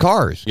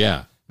cars.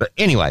 Yeah. But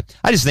anyway,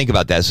 I just think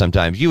about that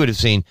sometimes. You would have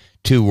seen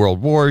 2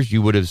 world wars.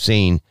 You would have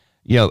seen,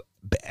 you know,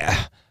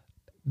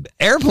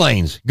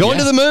 airplanes going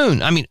to the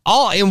moon. I mean,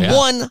 all in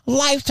one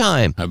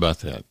lifetime. How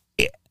about that?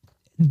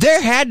 There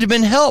had to have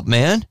been help,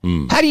 man.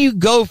 How do you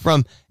go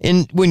from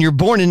when you're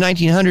born in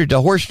 1900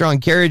 to horse-drawn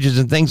carriages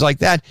and things like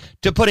that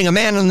to putting a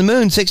man on the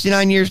moon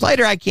 69 years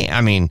later? I can't.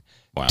 I mean,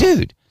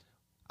 dude,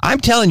 I'm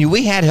telling you,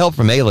 we had help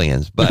from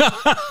aliens. But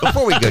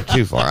before we go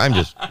too far, I'm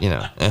just, you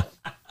know.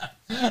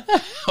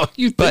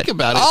 You think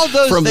about it. All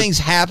those things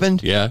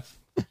happened. Yeah.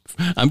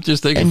 I'm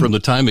just thinking from the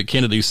time that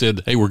Kennedy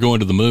said, hey, we're going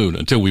to the moon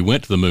until we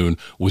went to the moon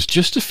was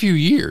just a few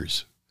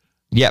years.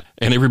 Yep.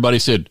 And everybody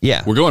said,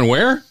 yeah, we're going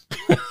where?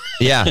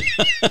 Yeah.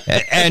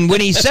 And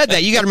when he said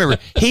that, you got to remember,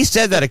 he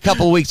said that a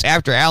couple of weeks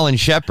after Alan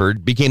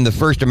Shepard became the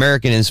first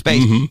American in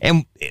space.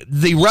 And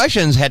the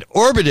Russians had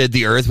orbited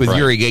the Earth with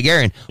Yuri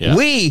Gagarin. Yeah.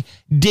 We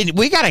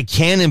got a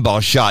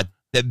cannonball shot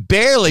that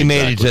barely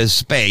made it to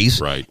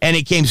space, and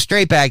it came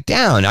straight back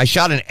down. I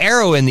shot an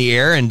arrow in the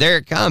air, and there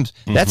it comes.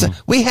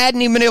 We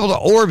hadn't even been able to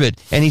orbit,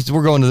 and he said,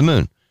 we're going to the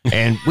moon.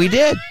 And we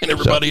did. And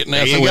everybody at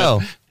NASA there you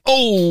go.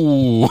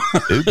 Oh.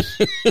 Oops.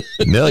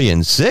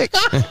 1,000,006.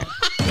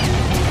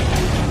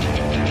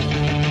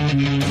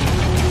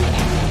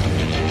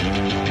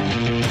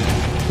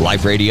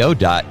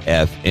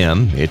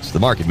 LifeRadio.fm. It's the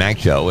Mark and Mack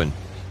show. And,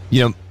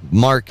 you know,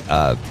 Mark,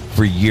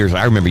 for years,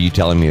 I remember you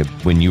telling me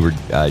when you were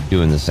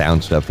doing the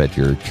sound stuff at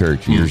your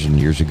church years and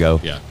years ago,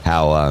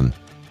 how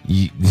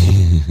we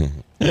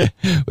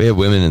had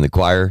women in the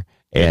choir,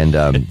 and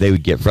they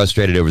would get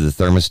frustrated over the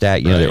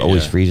thermostat. You know, they're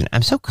always freezing.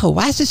 I'm so cold.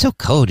 Why is it so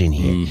cold in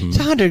here? It's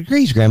 100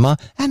 degrees, Grandma.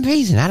 I'm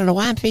freezing. I don't know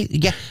why I'm freezing.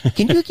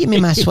 Can you give me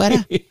my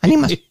sweater? I need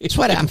my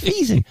sweater. I'm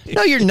freezing.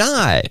 No, you're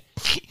not.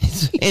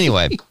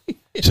 Anyway.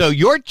 So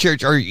your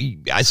church or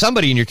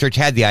somebody in your church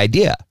had the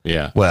idea.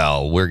 Yeah.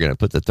 Well, we're going to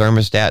put the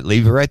thermostat,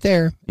 leave it right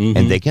there,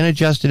 and they can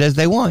adjust it as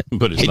they want.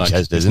 But it's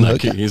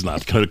he's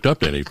not hooked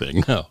up to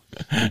anything. No,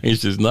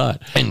 he's just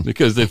not.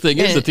 Because the thing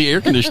is that the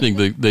air conditioning,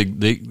 the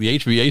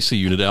HVAC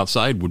unit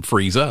outside would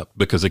freeze up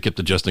because they kept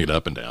adjusting it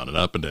up and down and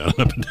up and down and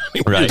up and down.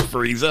 It would just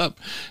freeze up.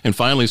 And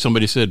finally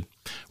somebody said,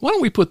 why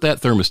don't we put that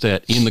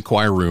thermostat in the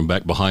choir room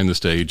back behind the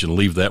stage and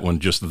leave that one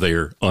just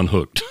there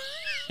unhooked?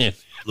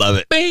 Love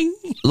it. Bing.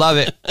 Love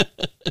it.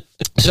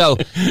 So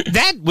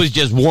that was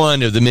just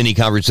one of the many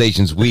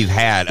conversations we've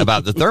had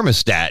about the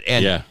thermostat.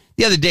 And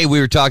The other day we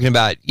were talking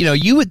about,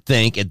 you would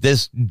think at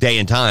this day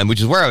and time,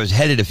 which is where I was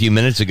headed a few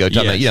minutes ago,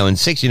 talking about, in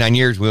 69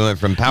 years we went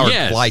from powered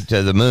flight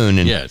to the moon.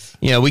 And,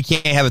 we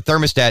can't have a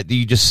thermostat that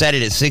you just set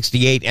it at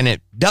 68 and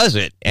it does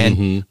it.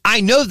 And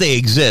I know they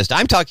exist.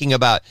 I'm talking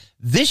about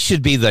this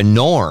should be the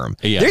norm.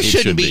 Yeah, there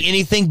shouldn't be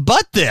anything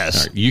but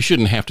this. Right. You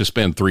shouldn't have to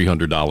spend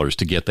 $300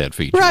 to get that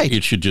feature. Right.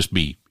 It should just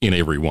be in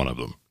every one of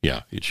them.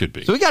 Yeah, it should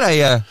be. So we got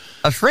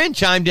a friend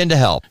chimed in to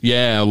help.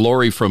 Yeah,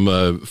 Lori from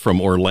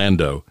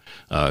Orlando.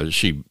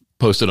 She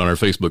posted on our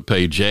Facebook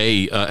page,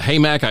 hey,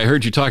 Mac, I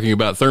heard you talking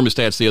about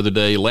thermostats the other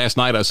day. Last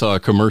night I saw a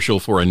commercial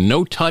for a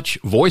no-touch,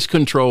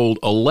 voice-controlled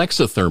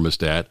Alexa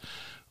thermostat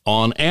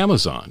on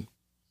Amazon.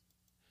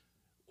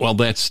 Well,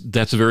 that's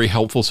a very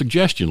helpful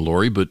suggestion,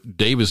 Lori, but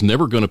Dave is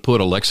never going to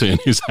put Alexa in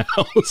his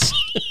house.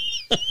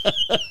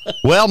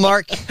 Well,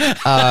 Mark,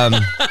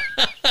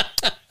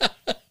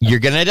 you're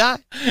going to die.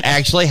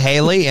 Actually,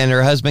 Haley and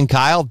her husband,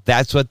 Kyle,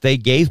 that's what they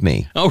gave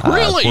me. Oh,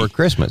 really? For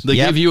Christmas. They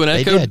gave you an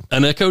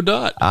Echo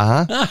Dot?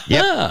 Uh-huh.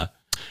 Yep.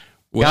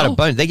 Well, got a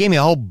bunch. They gave me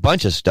a whole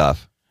bunch of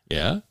stuff.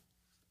 Yeah.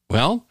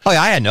 Well,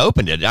 I hadn't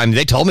opened it. I mean,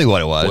 they told me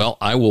what it was. Well,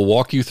 I will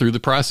walk you through the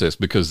process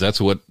because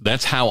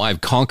that's how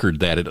I've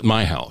conquered that at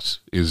my house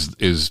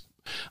is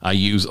I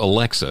use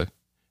Alexa.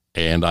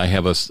 And I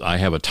have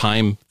a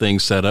time thing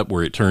set up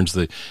where it turns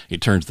the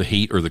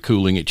heat or the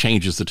cooling. It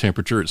changes the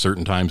temperature at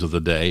certain times of the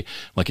day.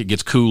 Like it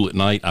gets cool at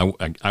night.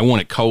 I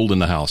want it cold in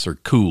the house or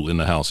cool in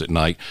the house at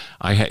night.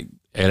 At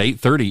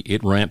 8:30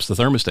 it ramps the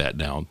thermostat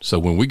down. So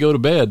when we go to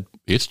bed,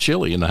 it's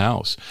chilly in the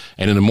house.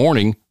 And in the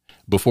morning,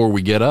 before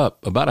we get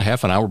up, about a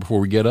half an hour before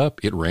we get up,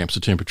 it ramps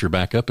the temperature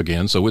back up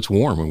again. So it's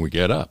warm when we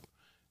get up.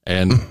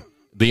 And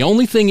the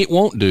only thing it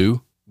won't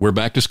do. We're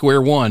back to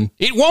square one.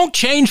 It won't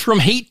change from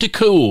heat to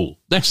cool.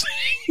 There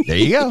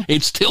you go.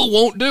 It still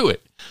won't do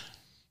it.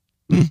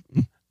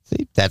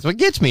 See, that's what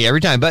gets me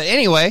every time. But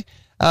anyway,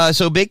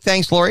 so big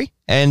thanks, Lori.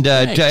 And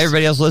to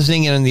everybody else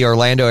listening in the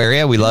Orlando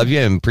area, we love you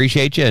and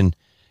appreciate you. And,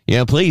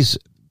 please,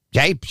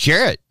 hey,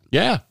 share it.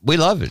 Yeah. We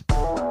love it.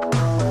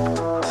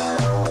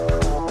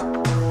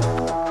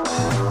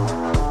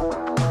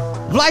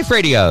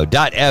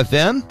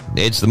 LifeRadio.fm.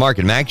 It's the Mark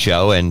and Mack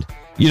Show. And,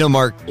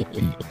 Mark,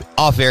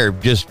 off air,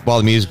 just while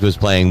the music was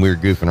playing, we were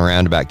goofing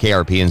around about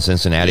KRP in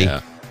Cincinnati.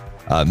 Yeah.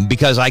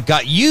 Because I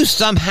got you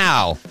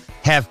somehow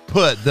have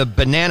put the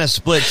Banana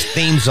Splits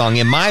theme song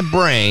in my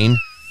brain,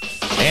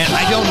 and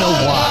I don't know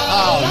why.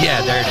 Oh,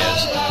 yeah, there it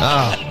is.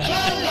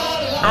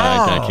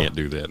 I can't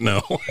do that,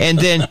 no. And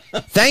then,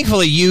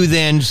 thankfully, you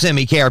then sent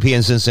me KRP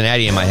in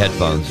Cincinnati in my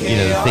headphones. The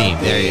theme.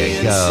 There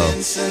you go.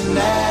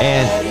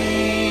 And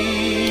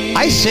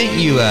I sent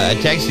you a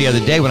text the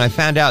other day when I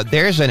found out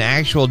there's an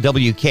actual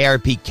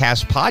WKRP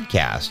Cast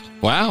podcast.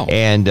 Wow.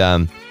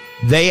 And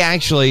they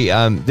actually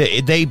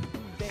they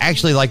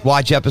actually like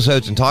watch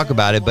episodes and talk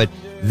about it, but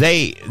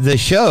they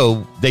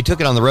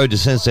took it on the road to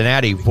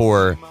Cincinnati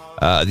for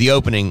the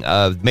opening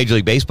of Major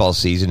League Baseball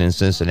season in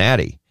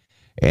Cincinnati.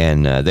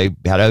 And they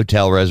had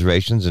hotel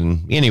reservations.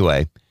 And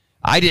anyway,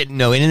 I didn't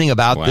know anything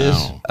about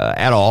this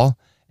at all.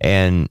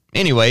 And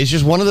anyway, it's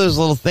just one of those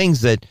little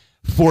things that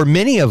for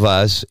many of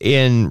us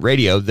in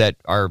radio that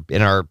are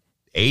in our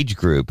age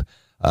group,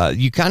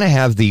 you kind of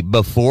have the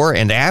before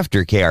and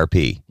after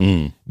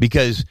KRP.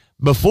 Because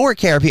before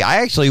KRP, I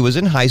actually was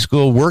in high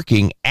school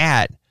working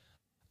at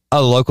a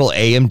local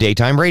AM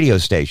daytime radio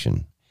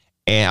station.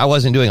 And I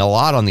wasn't doing a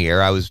lot on the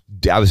air. I was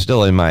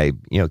still in my,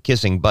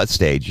 kissing butt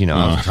stage.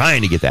 I was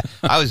trying to get that.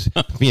 I was,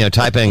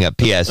 typing up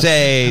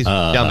PSAs,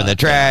 dumping the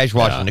trash,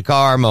 washing the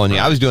car, mowing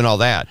I was doing all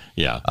that.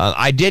 Yeah.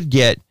 I did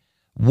get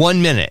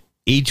 1 minute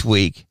each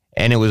week.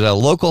 And it was a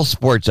local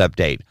sports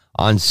update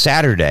on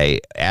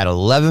Saturday at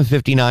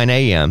 11:59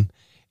 a.m.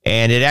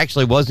 And it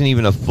actually wasn't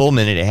even a full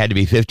minute. It had to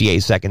be 58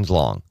 seconds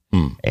long.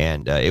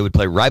 And it would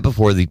play right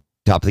before the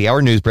top of the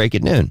hour news break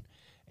at noon.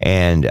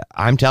 And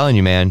I'm telling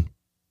you, man,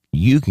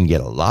 you can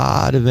get a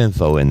lot of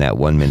info in that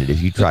 1 minute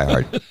if you try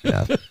hard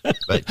enough.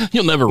 But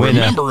you'll never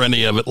remember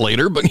any of it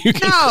later, but you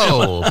can.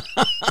 No.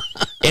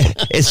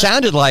 It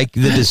sounded like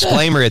the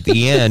disclaimer at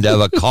the end of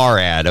a car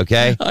ad,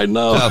 okay? I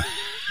know. So,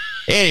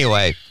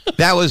 anyway,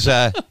 that was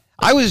I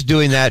was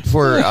doing that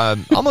for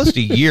almost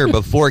a year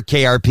before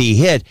KRP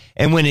hit,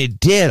 and when it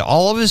did,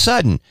 all of a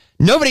sudden,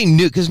 nobody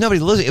knew because nobody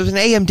listened. It was an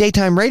AM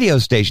daytime radio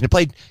station. It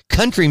played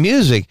country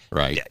music.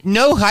 Right.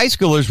 No high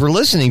schoolers were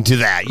listening to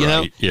that, you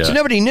know? Yeah. So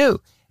nobody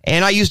knew.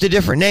 And I used a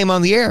different name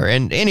on the air.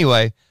 And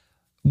anyway,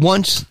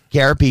 once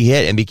KRP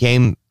hit and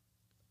became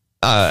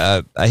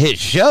a hit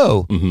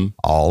show,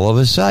 all of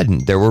a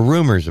sudden, there were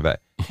rumors about,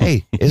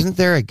 hey, isn't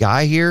there a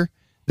guy here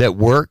that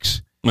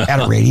works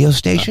at a radio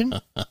station?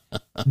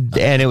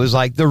 And it was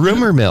like the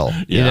rumor mill,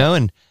 you know?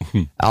 And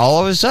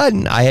all of a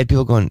sudden, I had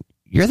people going,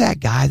 you're that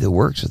guy that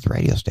works at the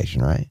radio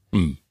station, right?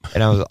 And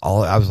I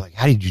was like,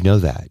 how did you know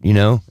that? You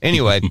know?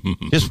 Anyway,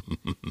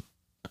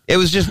 it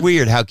was just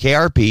weird how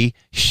KRP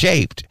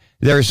shaped.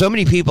 There are so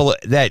many people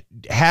that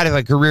had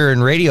a career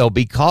in radio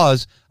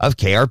because of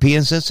KRP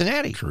in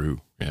Cincinnati.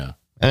 True. Yeah.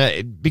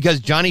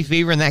 Because Johnny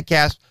Fever and that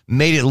cast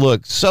made it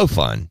look so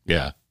fun.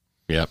 Yeah.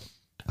 Yep.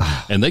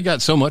 And they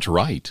got so much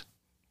right.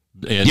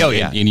 And, Oh,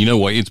 yeah. and you know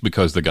why? It's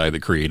because the guy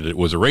that created it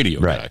was a radio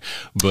guy.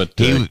 But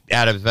he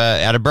out of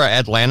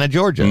Atlanta,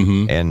 Georgia,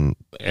 and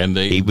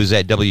he was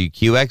at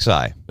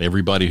WQXI.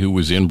 Everybody who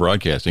was in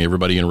broadcasting,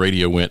 everybody in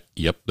radio went,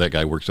 "Yep, that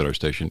guy works at our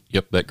station.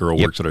 Yep, that girl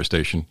works at our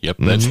station. Yep,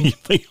 that's."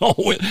 They all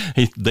went.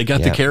 They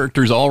got the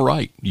characters all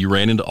right. You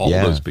ran into all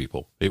of those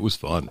people. It was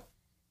fun.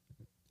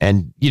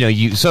 And,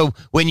 so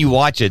when you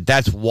watch it,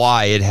 that's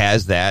why it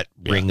has that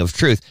ring of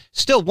truth.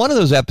 Still, one of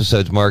those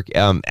episodes, Mark,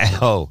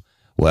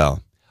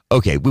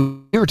 okay,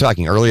 we were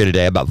talking earlier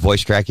today about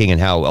voice tracking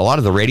and how a lot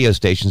of the radio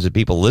stations that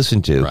people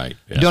listen to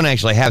don't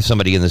actually have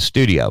somebody in the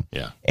studio.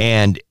 Yeah.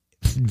 And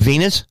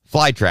Venus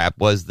Flytrap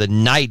was the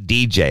night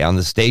DJ on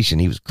the station.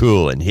 He was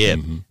cool and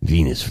hip.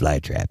 Venus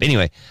Flytrap.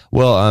 Anyway,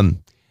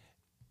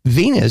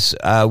 Venus,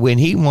 when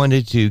he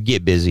wanted to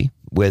get busy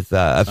with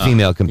a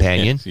female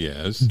companion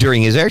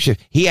during his air shift,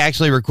 he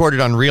actually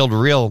recorded on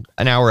reel-to-reel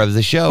an hour of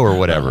the show or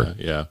whatever.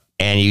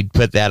 And he'd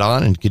put that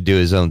on and could do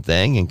his own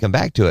thing and come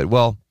back to it.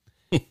 Well,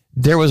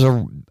 there was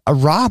a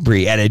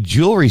robbery at a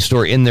jewelry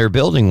store in their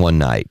building one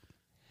night.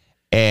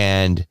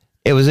 And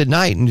it was at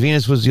night, and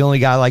Venus was the only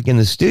guy in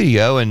the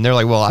studio. And they're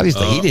like, well,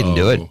 obviously he didn't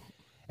do it.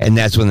 And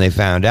that's when they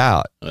found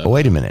out.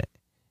 Wait a minute.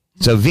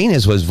 So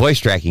Venus was voice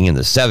tracking in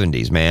the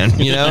 70s, man,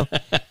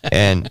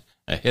 and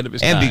ahead of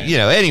his time.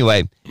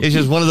 Anyway, it's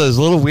just one of those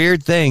little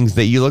weird things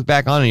that you look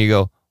back on and you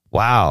go,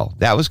 wow,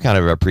 that was kind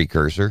of a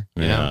precursor,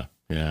 Yeah.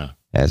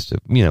 as to,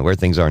 where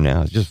things are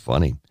now. It's just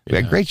funny. We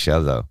had a great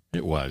show, though.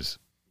 It was.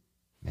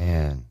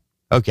 Man.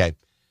 Okay.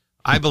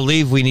 I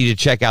believe we need to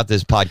check out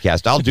this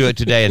podcast. I'll do it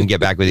today and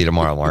get back with you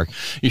tomorrow, Mark.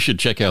 You should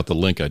check out the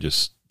link I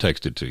just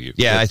texted to you.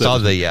 Yeah, I saw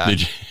the...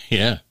 Did you?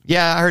 Yeah.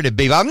 Yeah, I heard it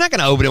beep. I'm not going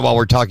to open it while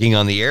we're talking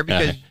on the air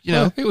because,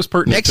 it was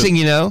pertinent. Next thing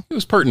you know... It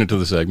was pertinent to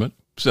the segment.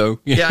 So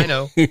yeah, I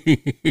know.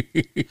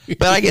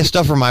 But I get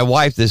stuff from my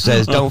wife that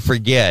says, "Don't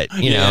forget."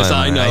 Yes,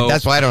 I know.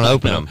 That's why I don't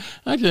open them.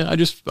 I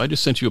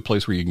just sent you a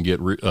place where you can get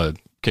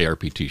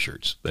KRP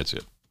T-shirts. That's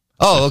it.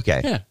 Oh,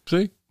 okay. Yeah.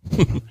 See.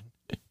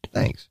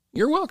 Thanks.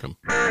 You're welcome.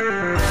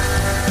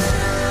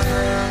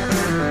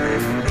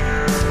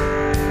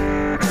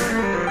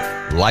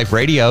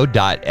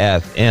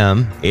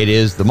 LifeRadio.fm. It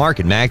is the Mark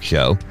and Mack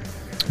Show.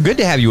 Good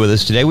to have you with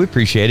us today. We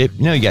appreciate it.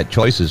 You got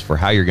choices for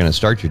how you're going to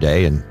start your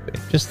day, and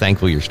just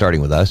thankful you're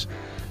starting with us.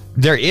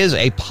 There is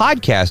a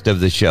podcast of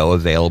the show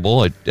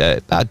available at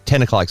about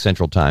 10 o'clock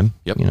Central Time,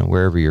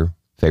 wherever your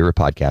favorite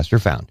podcasts are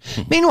found.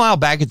 Meanwhile,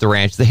 back at the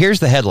ranch,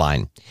 here's the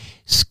headline.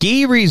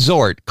 Ski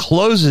resort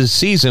closes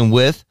season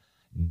with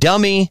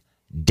dummy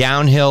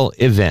downhill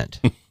event.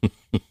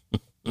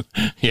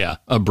 Yeah,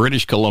 a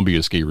British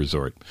Columbia ski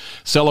resort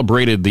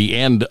celebrated the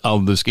end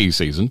of the ski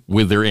season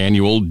with their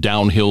annual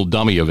downhill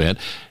dummy event.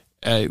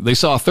 They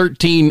saw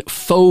 13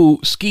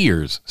 faux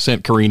skiers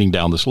sent careening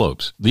down the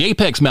slopes. The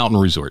Apex Mountain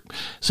Resort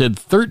said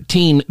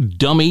 13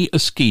 dummy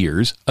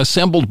skiers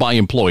assembled by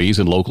employees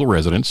and local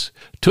residents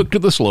took to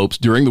the slopes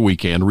during the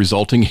weekend,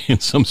 resulting in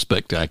some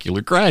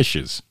spectacular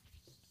crashes.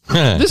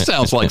 This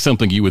sounds like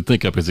something you would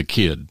think up as a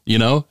kid,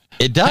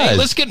 It does. Hey,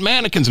 let's get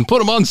mannequins and put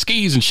them on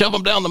skis and shove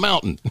them down the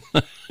mountain.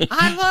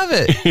 I love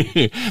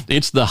it.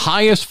 It's the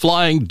highest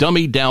flying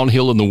dummy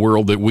downhill in the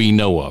world that we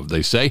know of,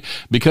 they say,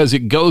 because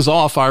it goes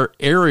off our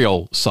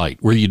aerial site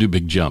where you do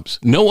big jumps.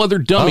 No other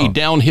dummy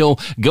downhill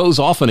goes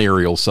off an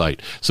aerial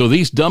site. So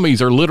these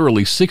dummies are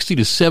literally 60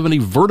 to 70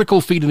 vertical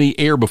feet in the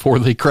air before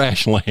they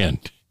crash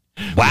land.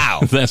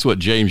 Wow. That's what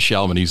James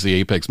Shalman, he's the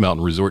Apex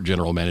Mountain Resort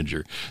general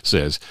manager,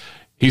 says.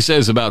 He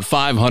says about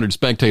 500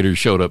 spectators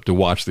showed up to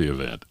watch the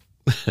event.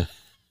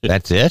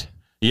 That's it?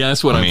 Yeah,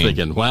 that's what I'm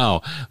thinking.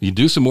 Wow, you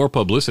do some more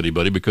publicity,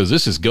 buddy, because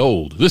this is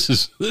gold. This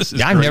is.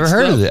 I've never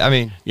heard of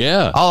it.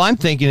 Yeah. All I'm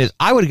thinking is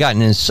I would have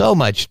gotten in so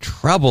much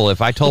trouble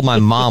if I told my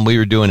mom we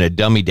were doing a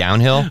dummy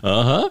downhill.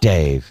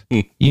 Dave,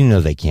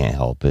 they can't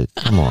help it.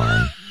 Come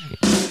on.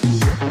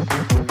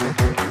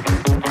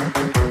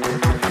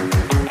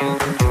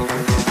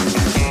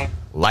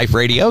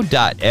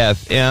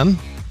 LifeRadio.fm.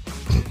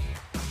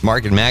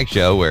 Mark and Mack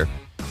Show, where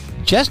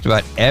just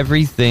about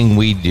everything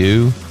we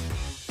do,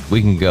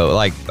 we can go,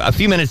 like a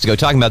few minutes ago,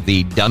 talking about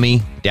the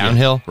dummy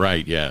downhill. Yeah,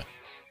 right, yeah.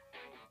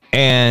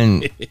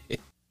 And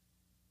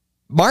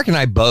Mark and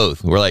I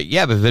both were like,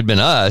 yeah, but if it had been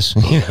us,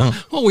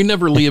 Well, we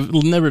never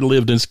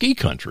lived in ski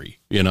country,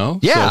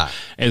 Yeah. So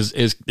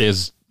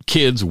as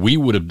kids, we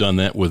would have done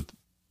that with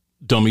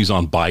dummies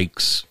on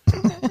bikes.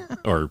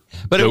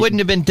 But it wouldn't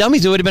have been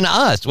dummies. It would have been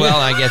us. Well,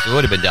 I guess it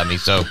would have been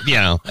dummies. So,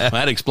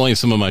 that explains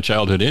some of my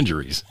childhood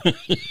injuries.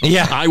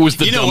 Yeah. I was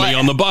the dummy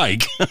on the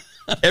bike.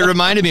 It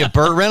reminded me of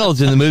Burt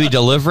Reynolds in the movie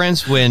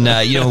Deliverance when,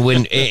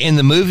 when in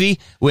the movie,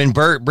 when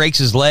Burt breaks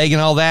his leg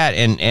and all that,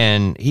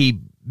 and he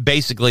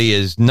basically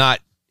is not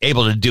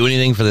able to do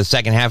anything for the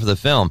second half of the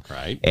film.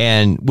 Right.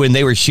 And when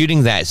they were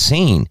shooting that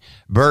scene,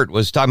 Burt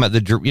was talking about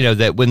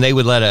that when they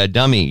would let a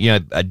dummy,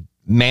 a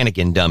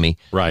mannequin dummy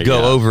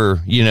go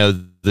over,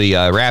 the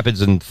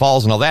rapids and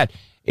falls and all that,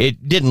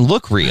 it didn't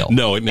look real.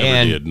 No, it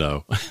never did,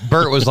 no.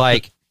 Burt was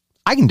like,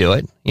 I can do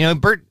it.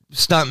 Burt,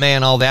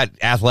 stuntman, all that,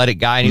 athletic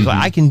guy, and he's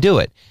like, I can do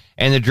it.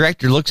 And the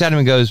director looks at him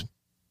and goes,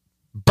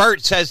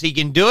 Bert says he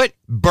can do it.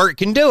 Bert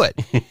can do it.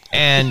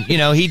 And,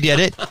 he did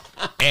it.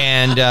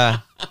 And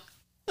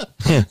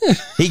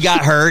he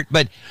got hurt.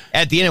 But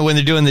at the end, when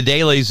they're doing the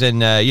dailies and,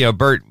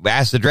 Bert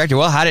asked the director,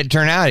 well, how did it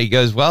turn out? He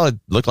goes, well, it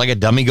looked like a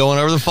dummy going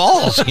over the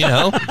falls,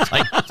 It's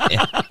like,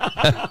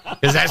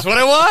 because that's what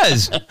it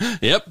was.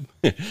 Yep.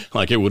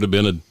 Like it would have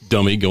been a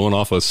dummy going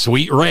off a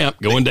sweet ramp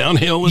going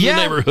downhill in the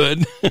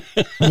neighborhood.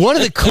 One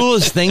of the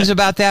coolest things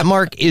about that,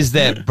 Mark, is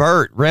that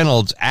Burt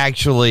Reynolds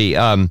actually,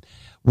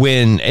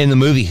 when in the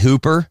movie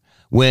Hooper,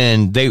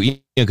 when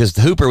they, because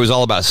the Hooper was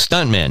all about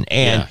stuntmen,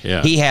 and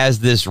he has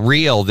this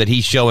reel that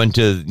he's showing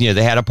to,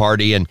 they had a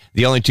party, and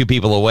the only two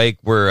people awake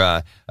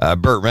were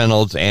Burt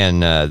Reynolds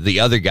and the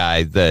other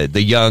guy,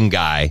 the young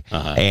guy,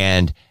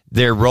 and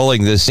they're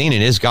rolling this scene,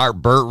 and it's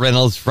got Burt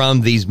Reynolds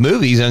from these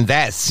movies, and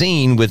that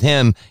scene with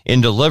him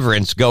in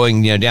Deliverance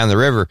going, down the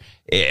river,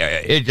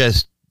 it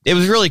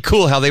was really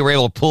cool how they were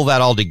able to pull that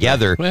all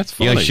together. That's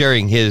funny.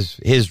 Sharing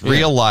his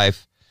real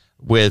life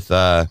with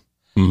a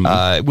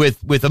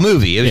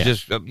movie. It was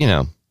just,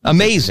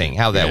 amazing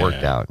how that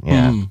worked out.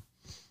 Yeah.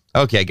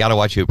 Okay, got to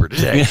watch Hooper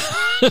today.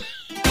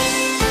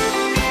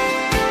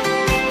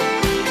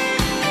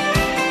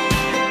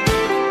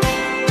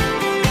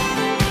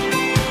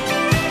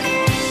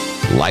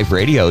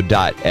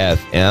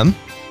 LifeRadio.fm.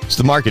 It's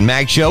the Mark and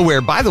Mack show where,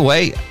 by the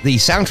way, the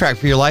soundtrack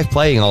for your life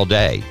playing all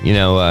day.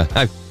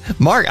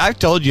 Mark, I've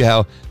told you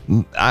how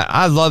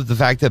I love the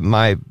fact that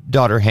my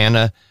daughter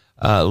Hannah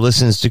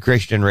listens to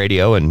Christian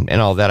radio and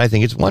all that. I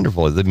think it's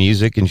wonderful, the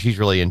music, and she's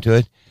really into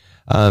it.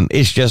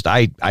 It's just,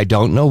 I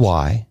don't know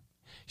why.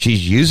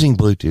 She's using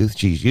Bluetooth.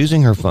 She's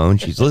using her phone.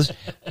 She's listening.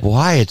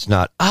 Why it's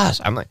not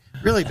us? I'm like,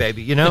 really,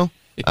 baby,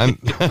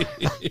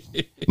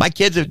 my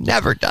kids have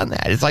never done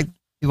that. It's like,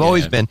 you've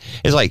always been,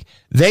 it's like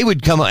they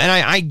would come, and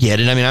I get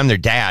it. I mean, I'm their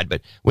dad,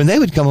 but when they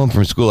would come home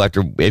from school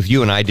after, if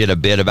you and I did a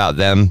bit about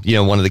them,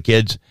 one of the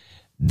kids,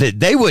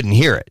 they wouldn't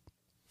hear it,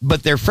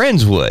 but their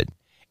friends would.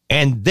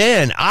 And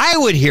then I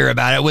would hear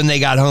about it when they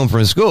got home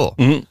from school.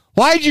 Mm-hmm.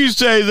 Why'd you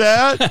say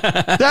that?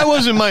 That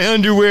wasn't my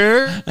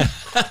underwear.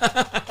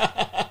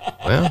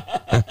 Well,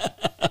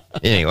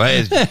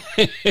 anyways,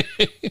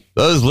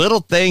 those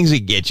little things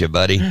that get you,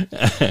 buddy.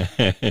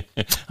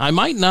 I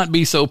might not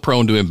be so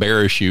prone to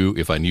embarrass you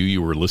if I knew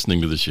you were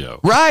listening to the show.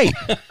 Right.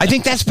 I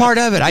think that's part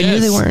of it. I knew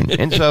they weren't.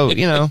 And so,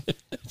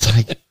 it's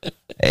like,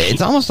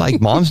 it's almost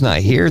like mom's not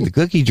here. The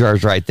cookie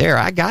jar's right there.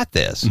 I got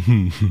this.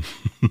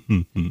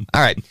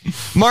 All right.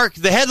 Mark,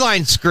 the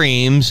headline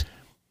screams,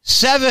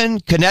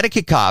 7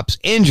 Connecticut cops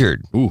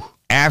injured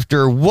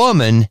after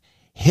woman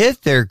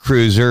hit their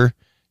cruiser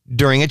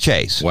during a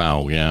chase.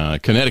 Wow, yeah. A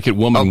Connecticut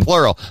woman.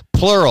 Oh,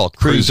 plural.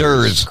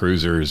 Cruisers.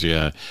 Cruisers,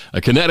 yeah.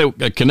 A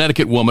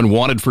Connecticut woman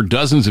wanted for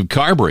dozens of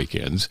car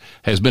break-ins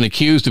has been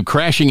accused of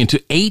crashing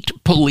into 8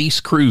 police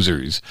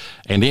cruisers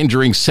and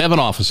injuring 7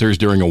 officers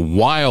during a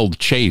wild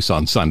chase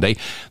on Sunday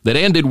that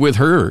ended with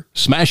her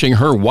smashing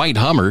her white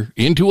Hummer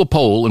into a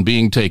pole and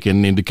being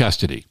taken into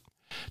custody.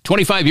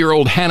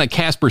 25-year-old Hannah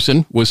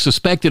Casperson was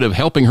suspected of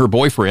helping her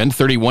boyfriend,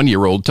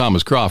 31-year-old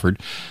Thomas Crawford,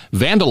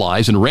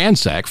 vandalize and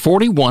ransack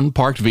 41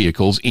 parked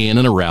vehicles in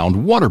and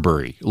around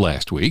Waterbury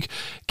last week.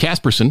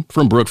 Casperson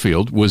from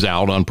Brookfield was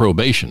out on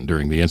probation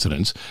during the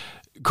incidents.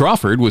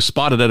 Crawford was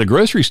spotted at a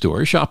grocery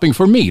store shopping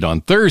for meat on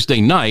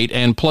Thursday night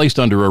and placed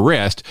under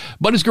arrest,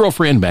 but his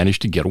girlfriend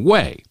managed to get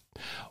away.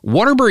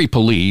 Waterbury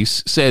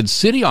police said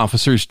city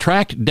officers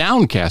tracked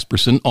down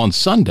Casperson on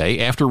Sunday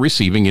after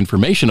receiving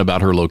information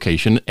about her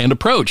location and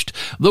approached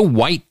the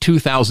white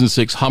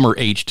 2006 Hummer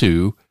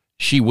H2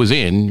 she was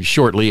in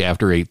shortly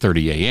after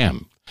 8:30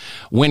 a.m.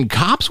 When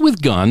cops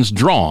with guns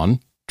drawn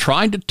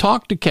tried to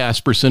talk to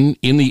Casperson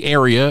in the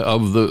area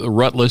of the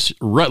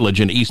Rutledge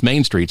and East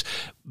Main Streets,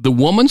 the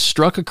woman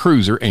struck a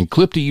cruiser and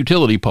clipped a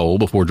utility pole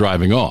before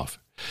driving off.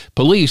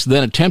 Police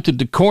then attempted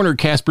to corner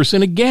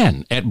Casperson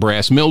again at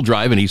Brass Mill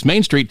Drive and East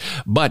Main Street,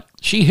 but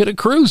she hit a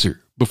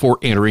cruiser before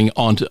entering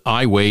onto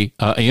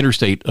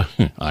Interstate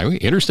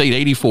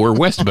 84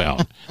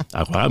 westbound.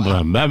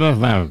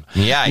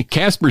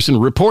 Casperson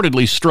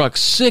reportedly struck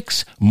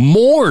 6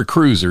 more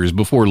cruisers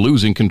before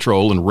losing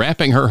control and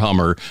wrapping her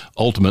Hummer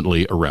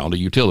ultimately around a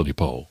utility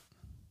pole.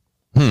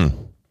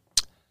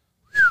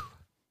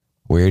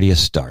 Where do you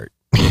start?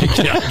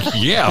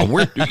 Yeah,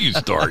 where do you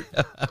start?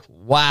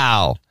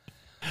 Wow.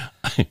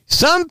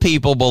 Some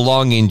people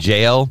belong in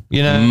jail,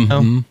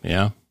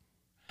 Yeah.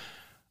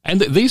 And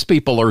these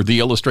people are the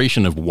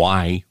illustration of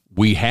why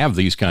we have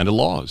these kind of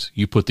laws.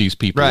 You put these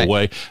people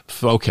away.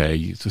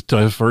 Okay,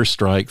 first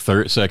strike,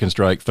 second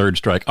strike, third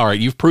strike. All right,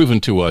 you've proven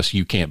to us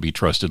you can't be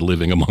trusted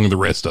living among the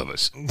rest of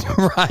us.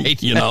 Right.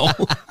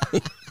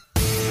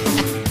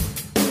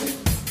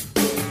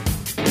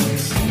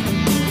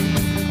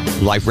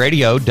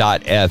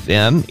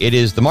 LifeRadio.fm. It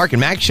is the Mark and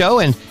Mack show.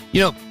 And,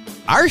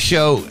 our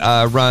show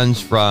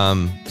runs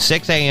from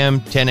 6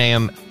 a.m., 10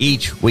 a.m.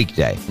 each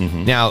weekday.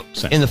 Mm-hmm. Now,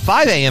 in the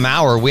 5 a.m.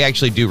 hour, we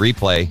actually do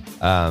replay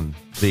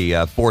the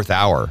 4th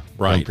hour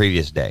from the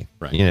previous day.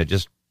 Right.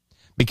 Just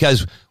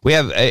because we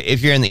have,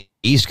 if you're in the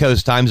East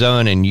Coast time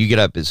zone and you get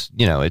up, it's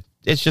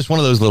just one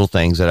of those little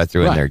things that I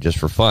threw in there just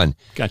for fun.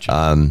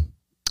 Gotcha.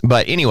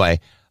 But anyway,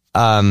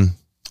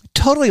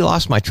 totally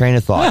lost my train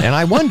of thought. And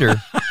I wonder,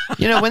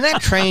 when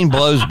that train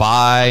blows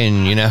by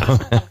and,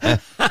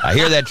 I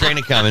hear that train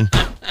coming,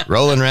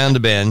 rolling around the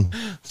bend.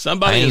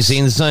 I ain't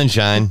seen the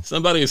sunshine.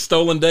 Somebody has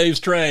stolen Dave's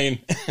train.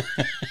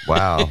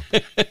 Wow.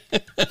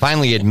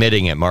 Finally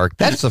admitting it, Mark.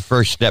 That's the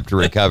first step to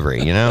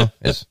recovery, All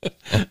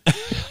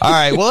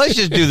right, well, let's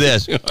just do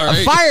this. Right.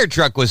 A fire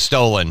truck was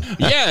stolen.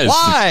 Yes.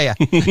 Why?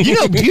 Do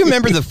you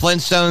remember the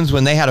Flintstones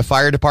when they had a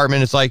fire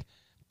department? It's like,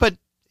 but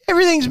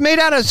everything's made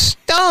out of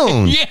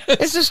stone. Yes.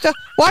 It's just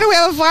why do we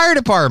have a fire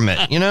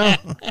department,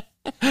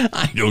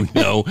 I don't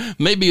know.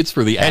 Maybe it's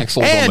for the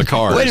axles on the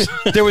cars.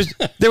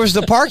 There was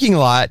the parking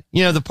lot.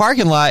 The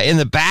parking lot in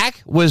the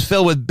back was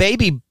filled with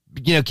baby,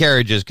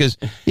 carriages because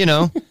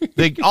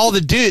all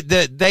the dude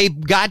that they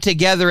got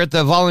together at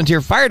the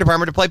volunteer fire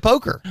department to play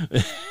poker.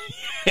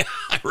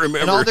 I remember.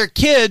 And all their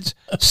kids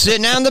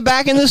sitting out in the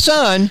back in the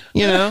sun,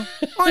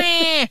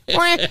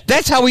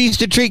 That's how we used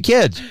to treat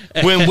kids.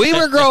 When we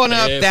were growing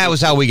up, that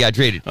was how we got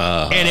treated.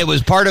 And it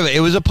was part of it. It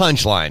was a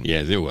punchline.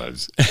 Yes, it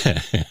was.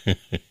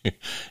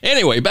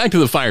 Anyway, back to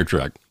the fire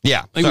truck.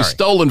 Yeah. It was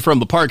stolen from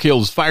the Park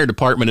Hills Fire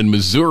Department in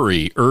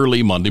Missouri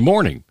early Monday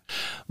morning.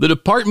 The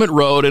department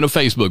wrote in a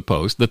Facebook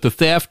post that the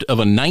theft of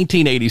a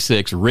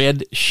 1986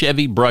 red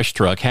Chevy brush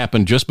truck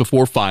happened just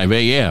before 5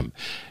 a.m.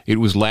 It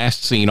was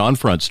last seen on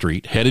Front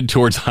Street, headed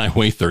towards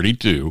Highway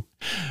 32.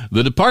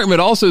 The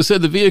department also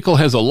said the vehicle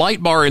has a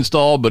light bar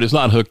installed, but is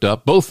not hooked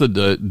up. Both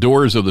the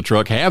doors of the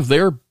truck have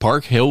their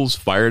Park Hills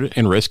Fire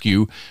and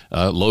Rescue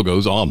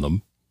logos on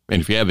them.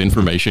 And if you have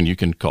information, you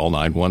can call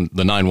the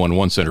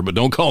 911 center, but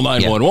don't call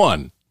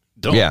 911.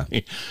 Don't. Yeah.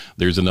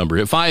 There's a number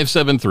at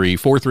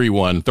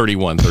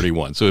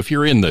 573-431-3131. So if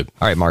you're in all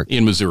right, Mark,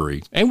 in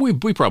Missouri, and we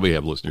probably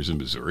have listeners in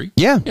Missouri.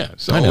 Yeah. Yeah.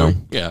 So, I know.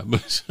 Yeah.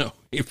 But so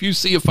if you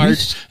see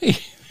this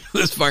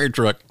fire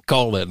truck,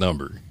 call that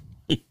number.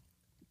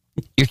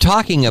 You're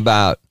talking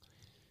about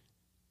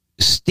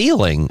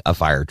stealing a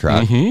fire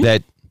truck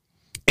that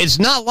it's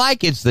not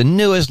like it's the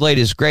newest,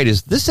 latest,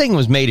 greatest. This thing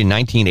was made in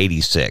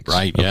 1986.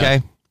 Right. Yeah.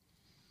 Okay.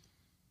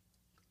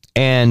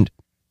 And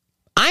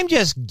I'm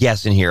just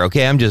guessing here,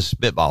 okay? I'm just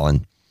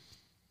spitballing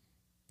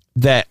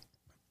that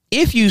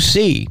if you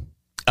see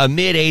a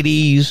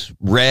mid-'80s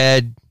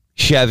red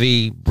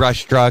Chevy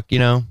brush truck,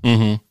 that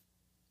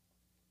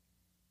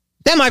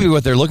might be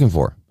what they're looking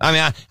for. I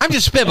mean, I'm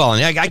just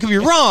spitballing. I could be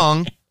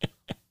wrong,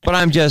 but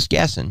I'm just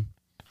guessing.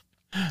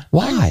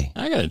 Why?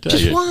 I got to tell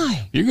just you.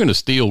 Why? You're going to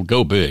steal,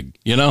 go big,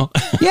 Yeah.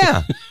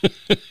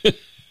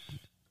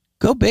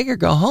 Go big or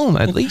go home.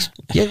 At least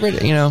get rid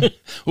of,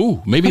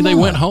 Ooh, maybe they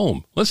went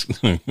home. Let's.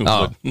 We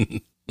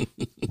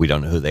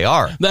don't know who they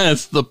are.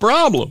 That's the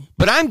problem.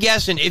 But I'm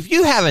guessing if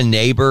you have a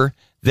neighbor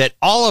that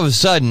all of a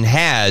sudden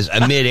has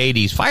a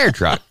mid-'80s fire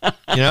truck,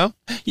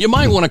 you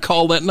might want to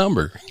call that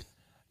number.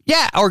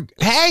 Yeah. Or,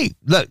 hey,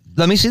 look,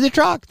 let me see the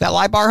truck. That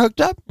light bar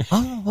hooked up?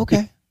 Oh,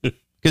 okay.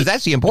 Because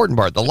that's the important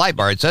part. The light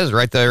bar, it says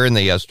right there in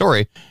the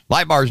story,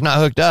 light bar is not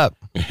hooked up.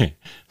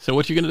 So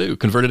what you going to do?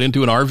 Convert it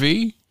into an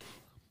RV?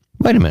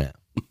 Wait a minute.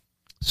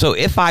 So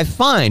if I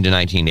find a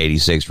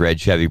 1986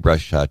 red Chevy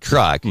brush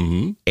truck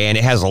and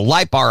it has a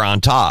light bar on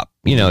top,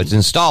 it's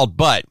installed,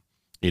 but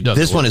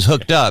this one is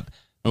hooked up.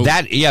 Oh.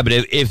 But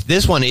if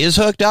this one is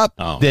hooked up,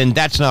 then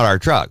that's not our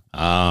truck.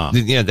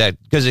 That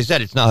because they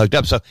said it's not hooked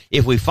up. So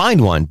if we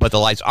find one, but the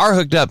lights are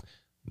hooked up,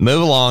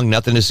 move along.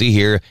 Nothing to see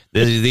here.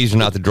 These are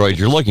not the droids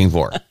you're looking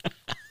for.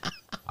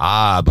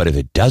 But if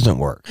it doesn't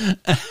work,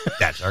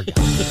 that's our guy.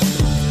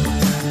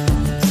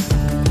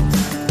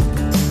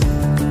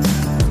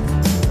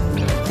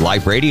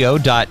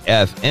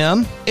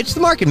 LifeRadio.fm. It's the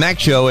Mark and Mack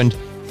show. And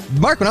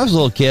Mark, when I was a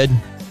little kid,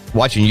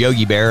 watching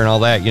Yogi Bear and all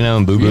that,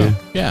 and Boo Boo.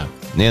 Yeah.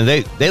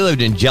 They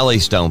lived in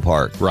Jellystone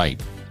Park. Right.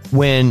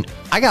 When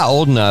I got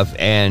old enough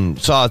and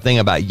saw a thing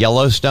about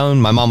Yellowstone,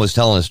 my mom was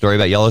telling a story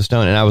about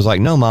Yellowstone, and I was like,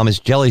 "No, Mom,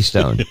 it's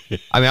Jellystone."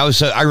 I mean,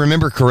 I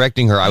remember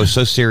correcting her. I was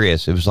so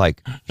serious. It was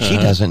like, she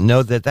doesn't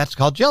know that that's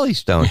called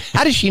Jellystone.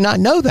 How does she not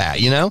know that?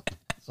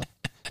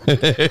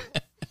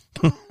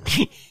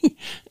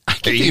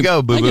 There you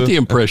go, Boo Boo. I get the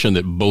impression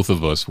that both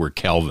of us were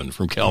Calvin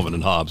from Calvin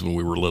and Hobbes when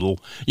we were little.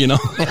 We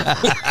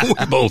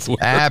both were.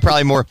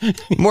 Probably more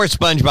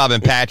SpongeBob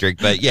and Patrick,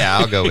 but yeah,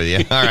 I'll go with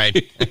you. All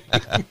right.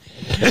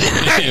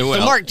 So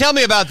Mark, tell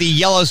me about the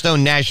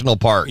Yellowstone National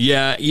Park.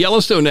 Yeah,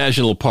 Yellowstone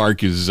National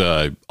Park is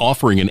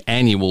offering an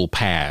annual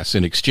pass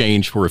in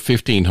exchange for a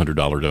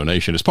 $1,500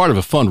 donation as part of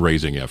a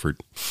fundraising effort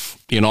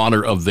in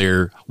honor of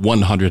their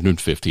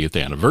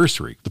 150th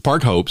anniversary. The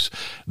park hopes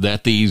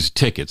that these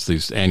tickets,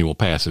 these annual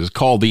passes,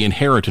 called the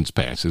Inheritance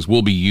Passes,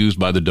 will be used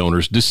by the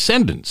donors'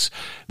 descendants.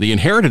 The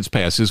Inheritance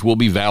Passes will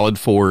be valid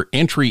for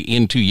entry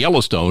into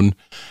Yellowstone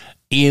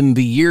in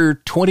the year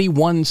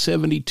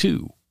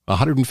 2172.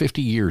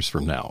 150 years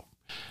from now.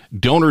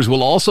 Donors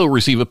will also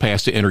receive a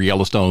pass to enter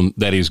Yellowstone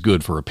that is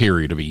good for a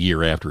period of a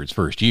year after its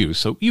first use,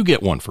 so you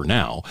get one for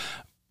now.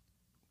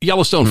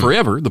 Yellowstone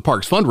Forever, the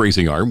park's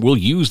fundraising arm, will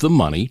use the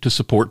money to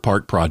support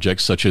park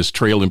projects such as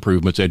trail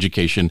improvements,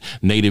 education,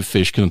 native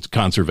fish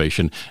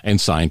conservation, and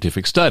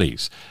scientific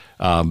studies.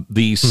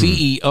 The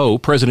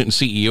CEO, president and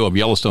CEO of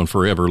Yellowstone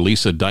Forever,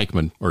 Lisa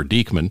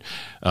Diekman,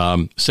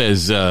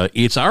 says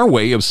it's our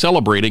way of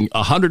celebrating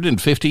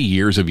 150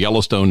 years of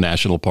Yellowstone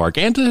National Park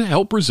and to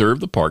help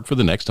preserve the park for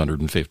the next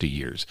 150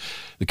 years.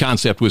 The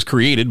concept was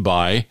created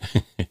by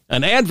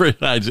an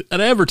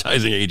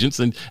advertising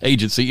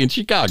agency in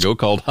Chicago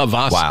called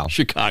Havas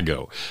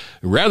Chicago.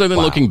 Rather than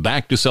looking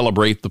back to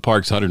celebrate the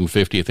park's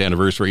 150th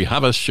anniversary,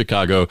 Havas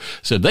Chicago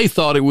said they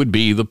thought it would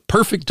be the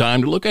perfect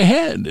time to look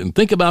ahead and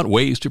think about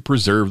ways to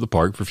preserve the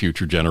park for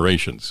future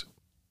generations.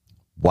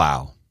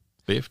 Wow.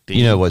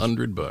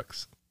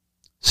 $1,500.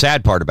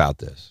 Sad part about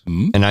this,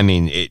 and I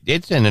mean,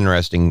 it's an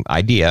interesting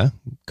idea,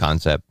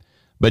 concept,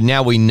 but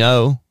now we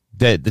know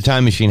that the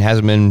time machine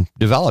hasn't been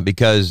developed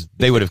because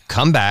they would have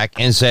come back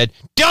and said,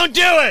 don't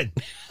do it!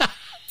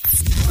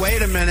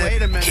 Wait a minute.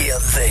 Hear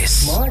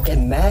this. Mark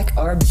and Mack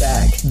are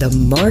back. The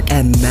Mark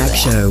and Mack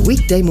Show,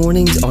 weekday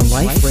mornings on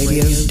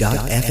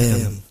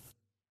liferadio.fm.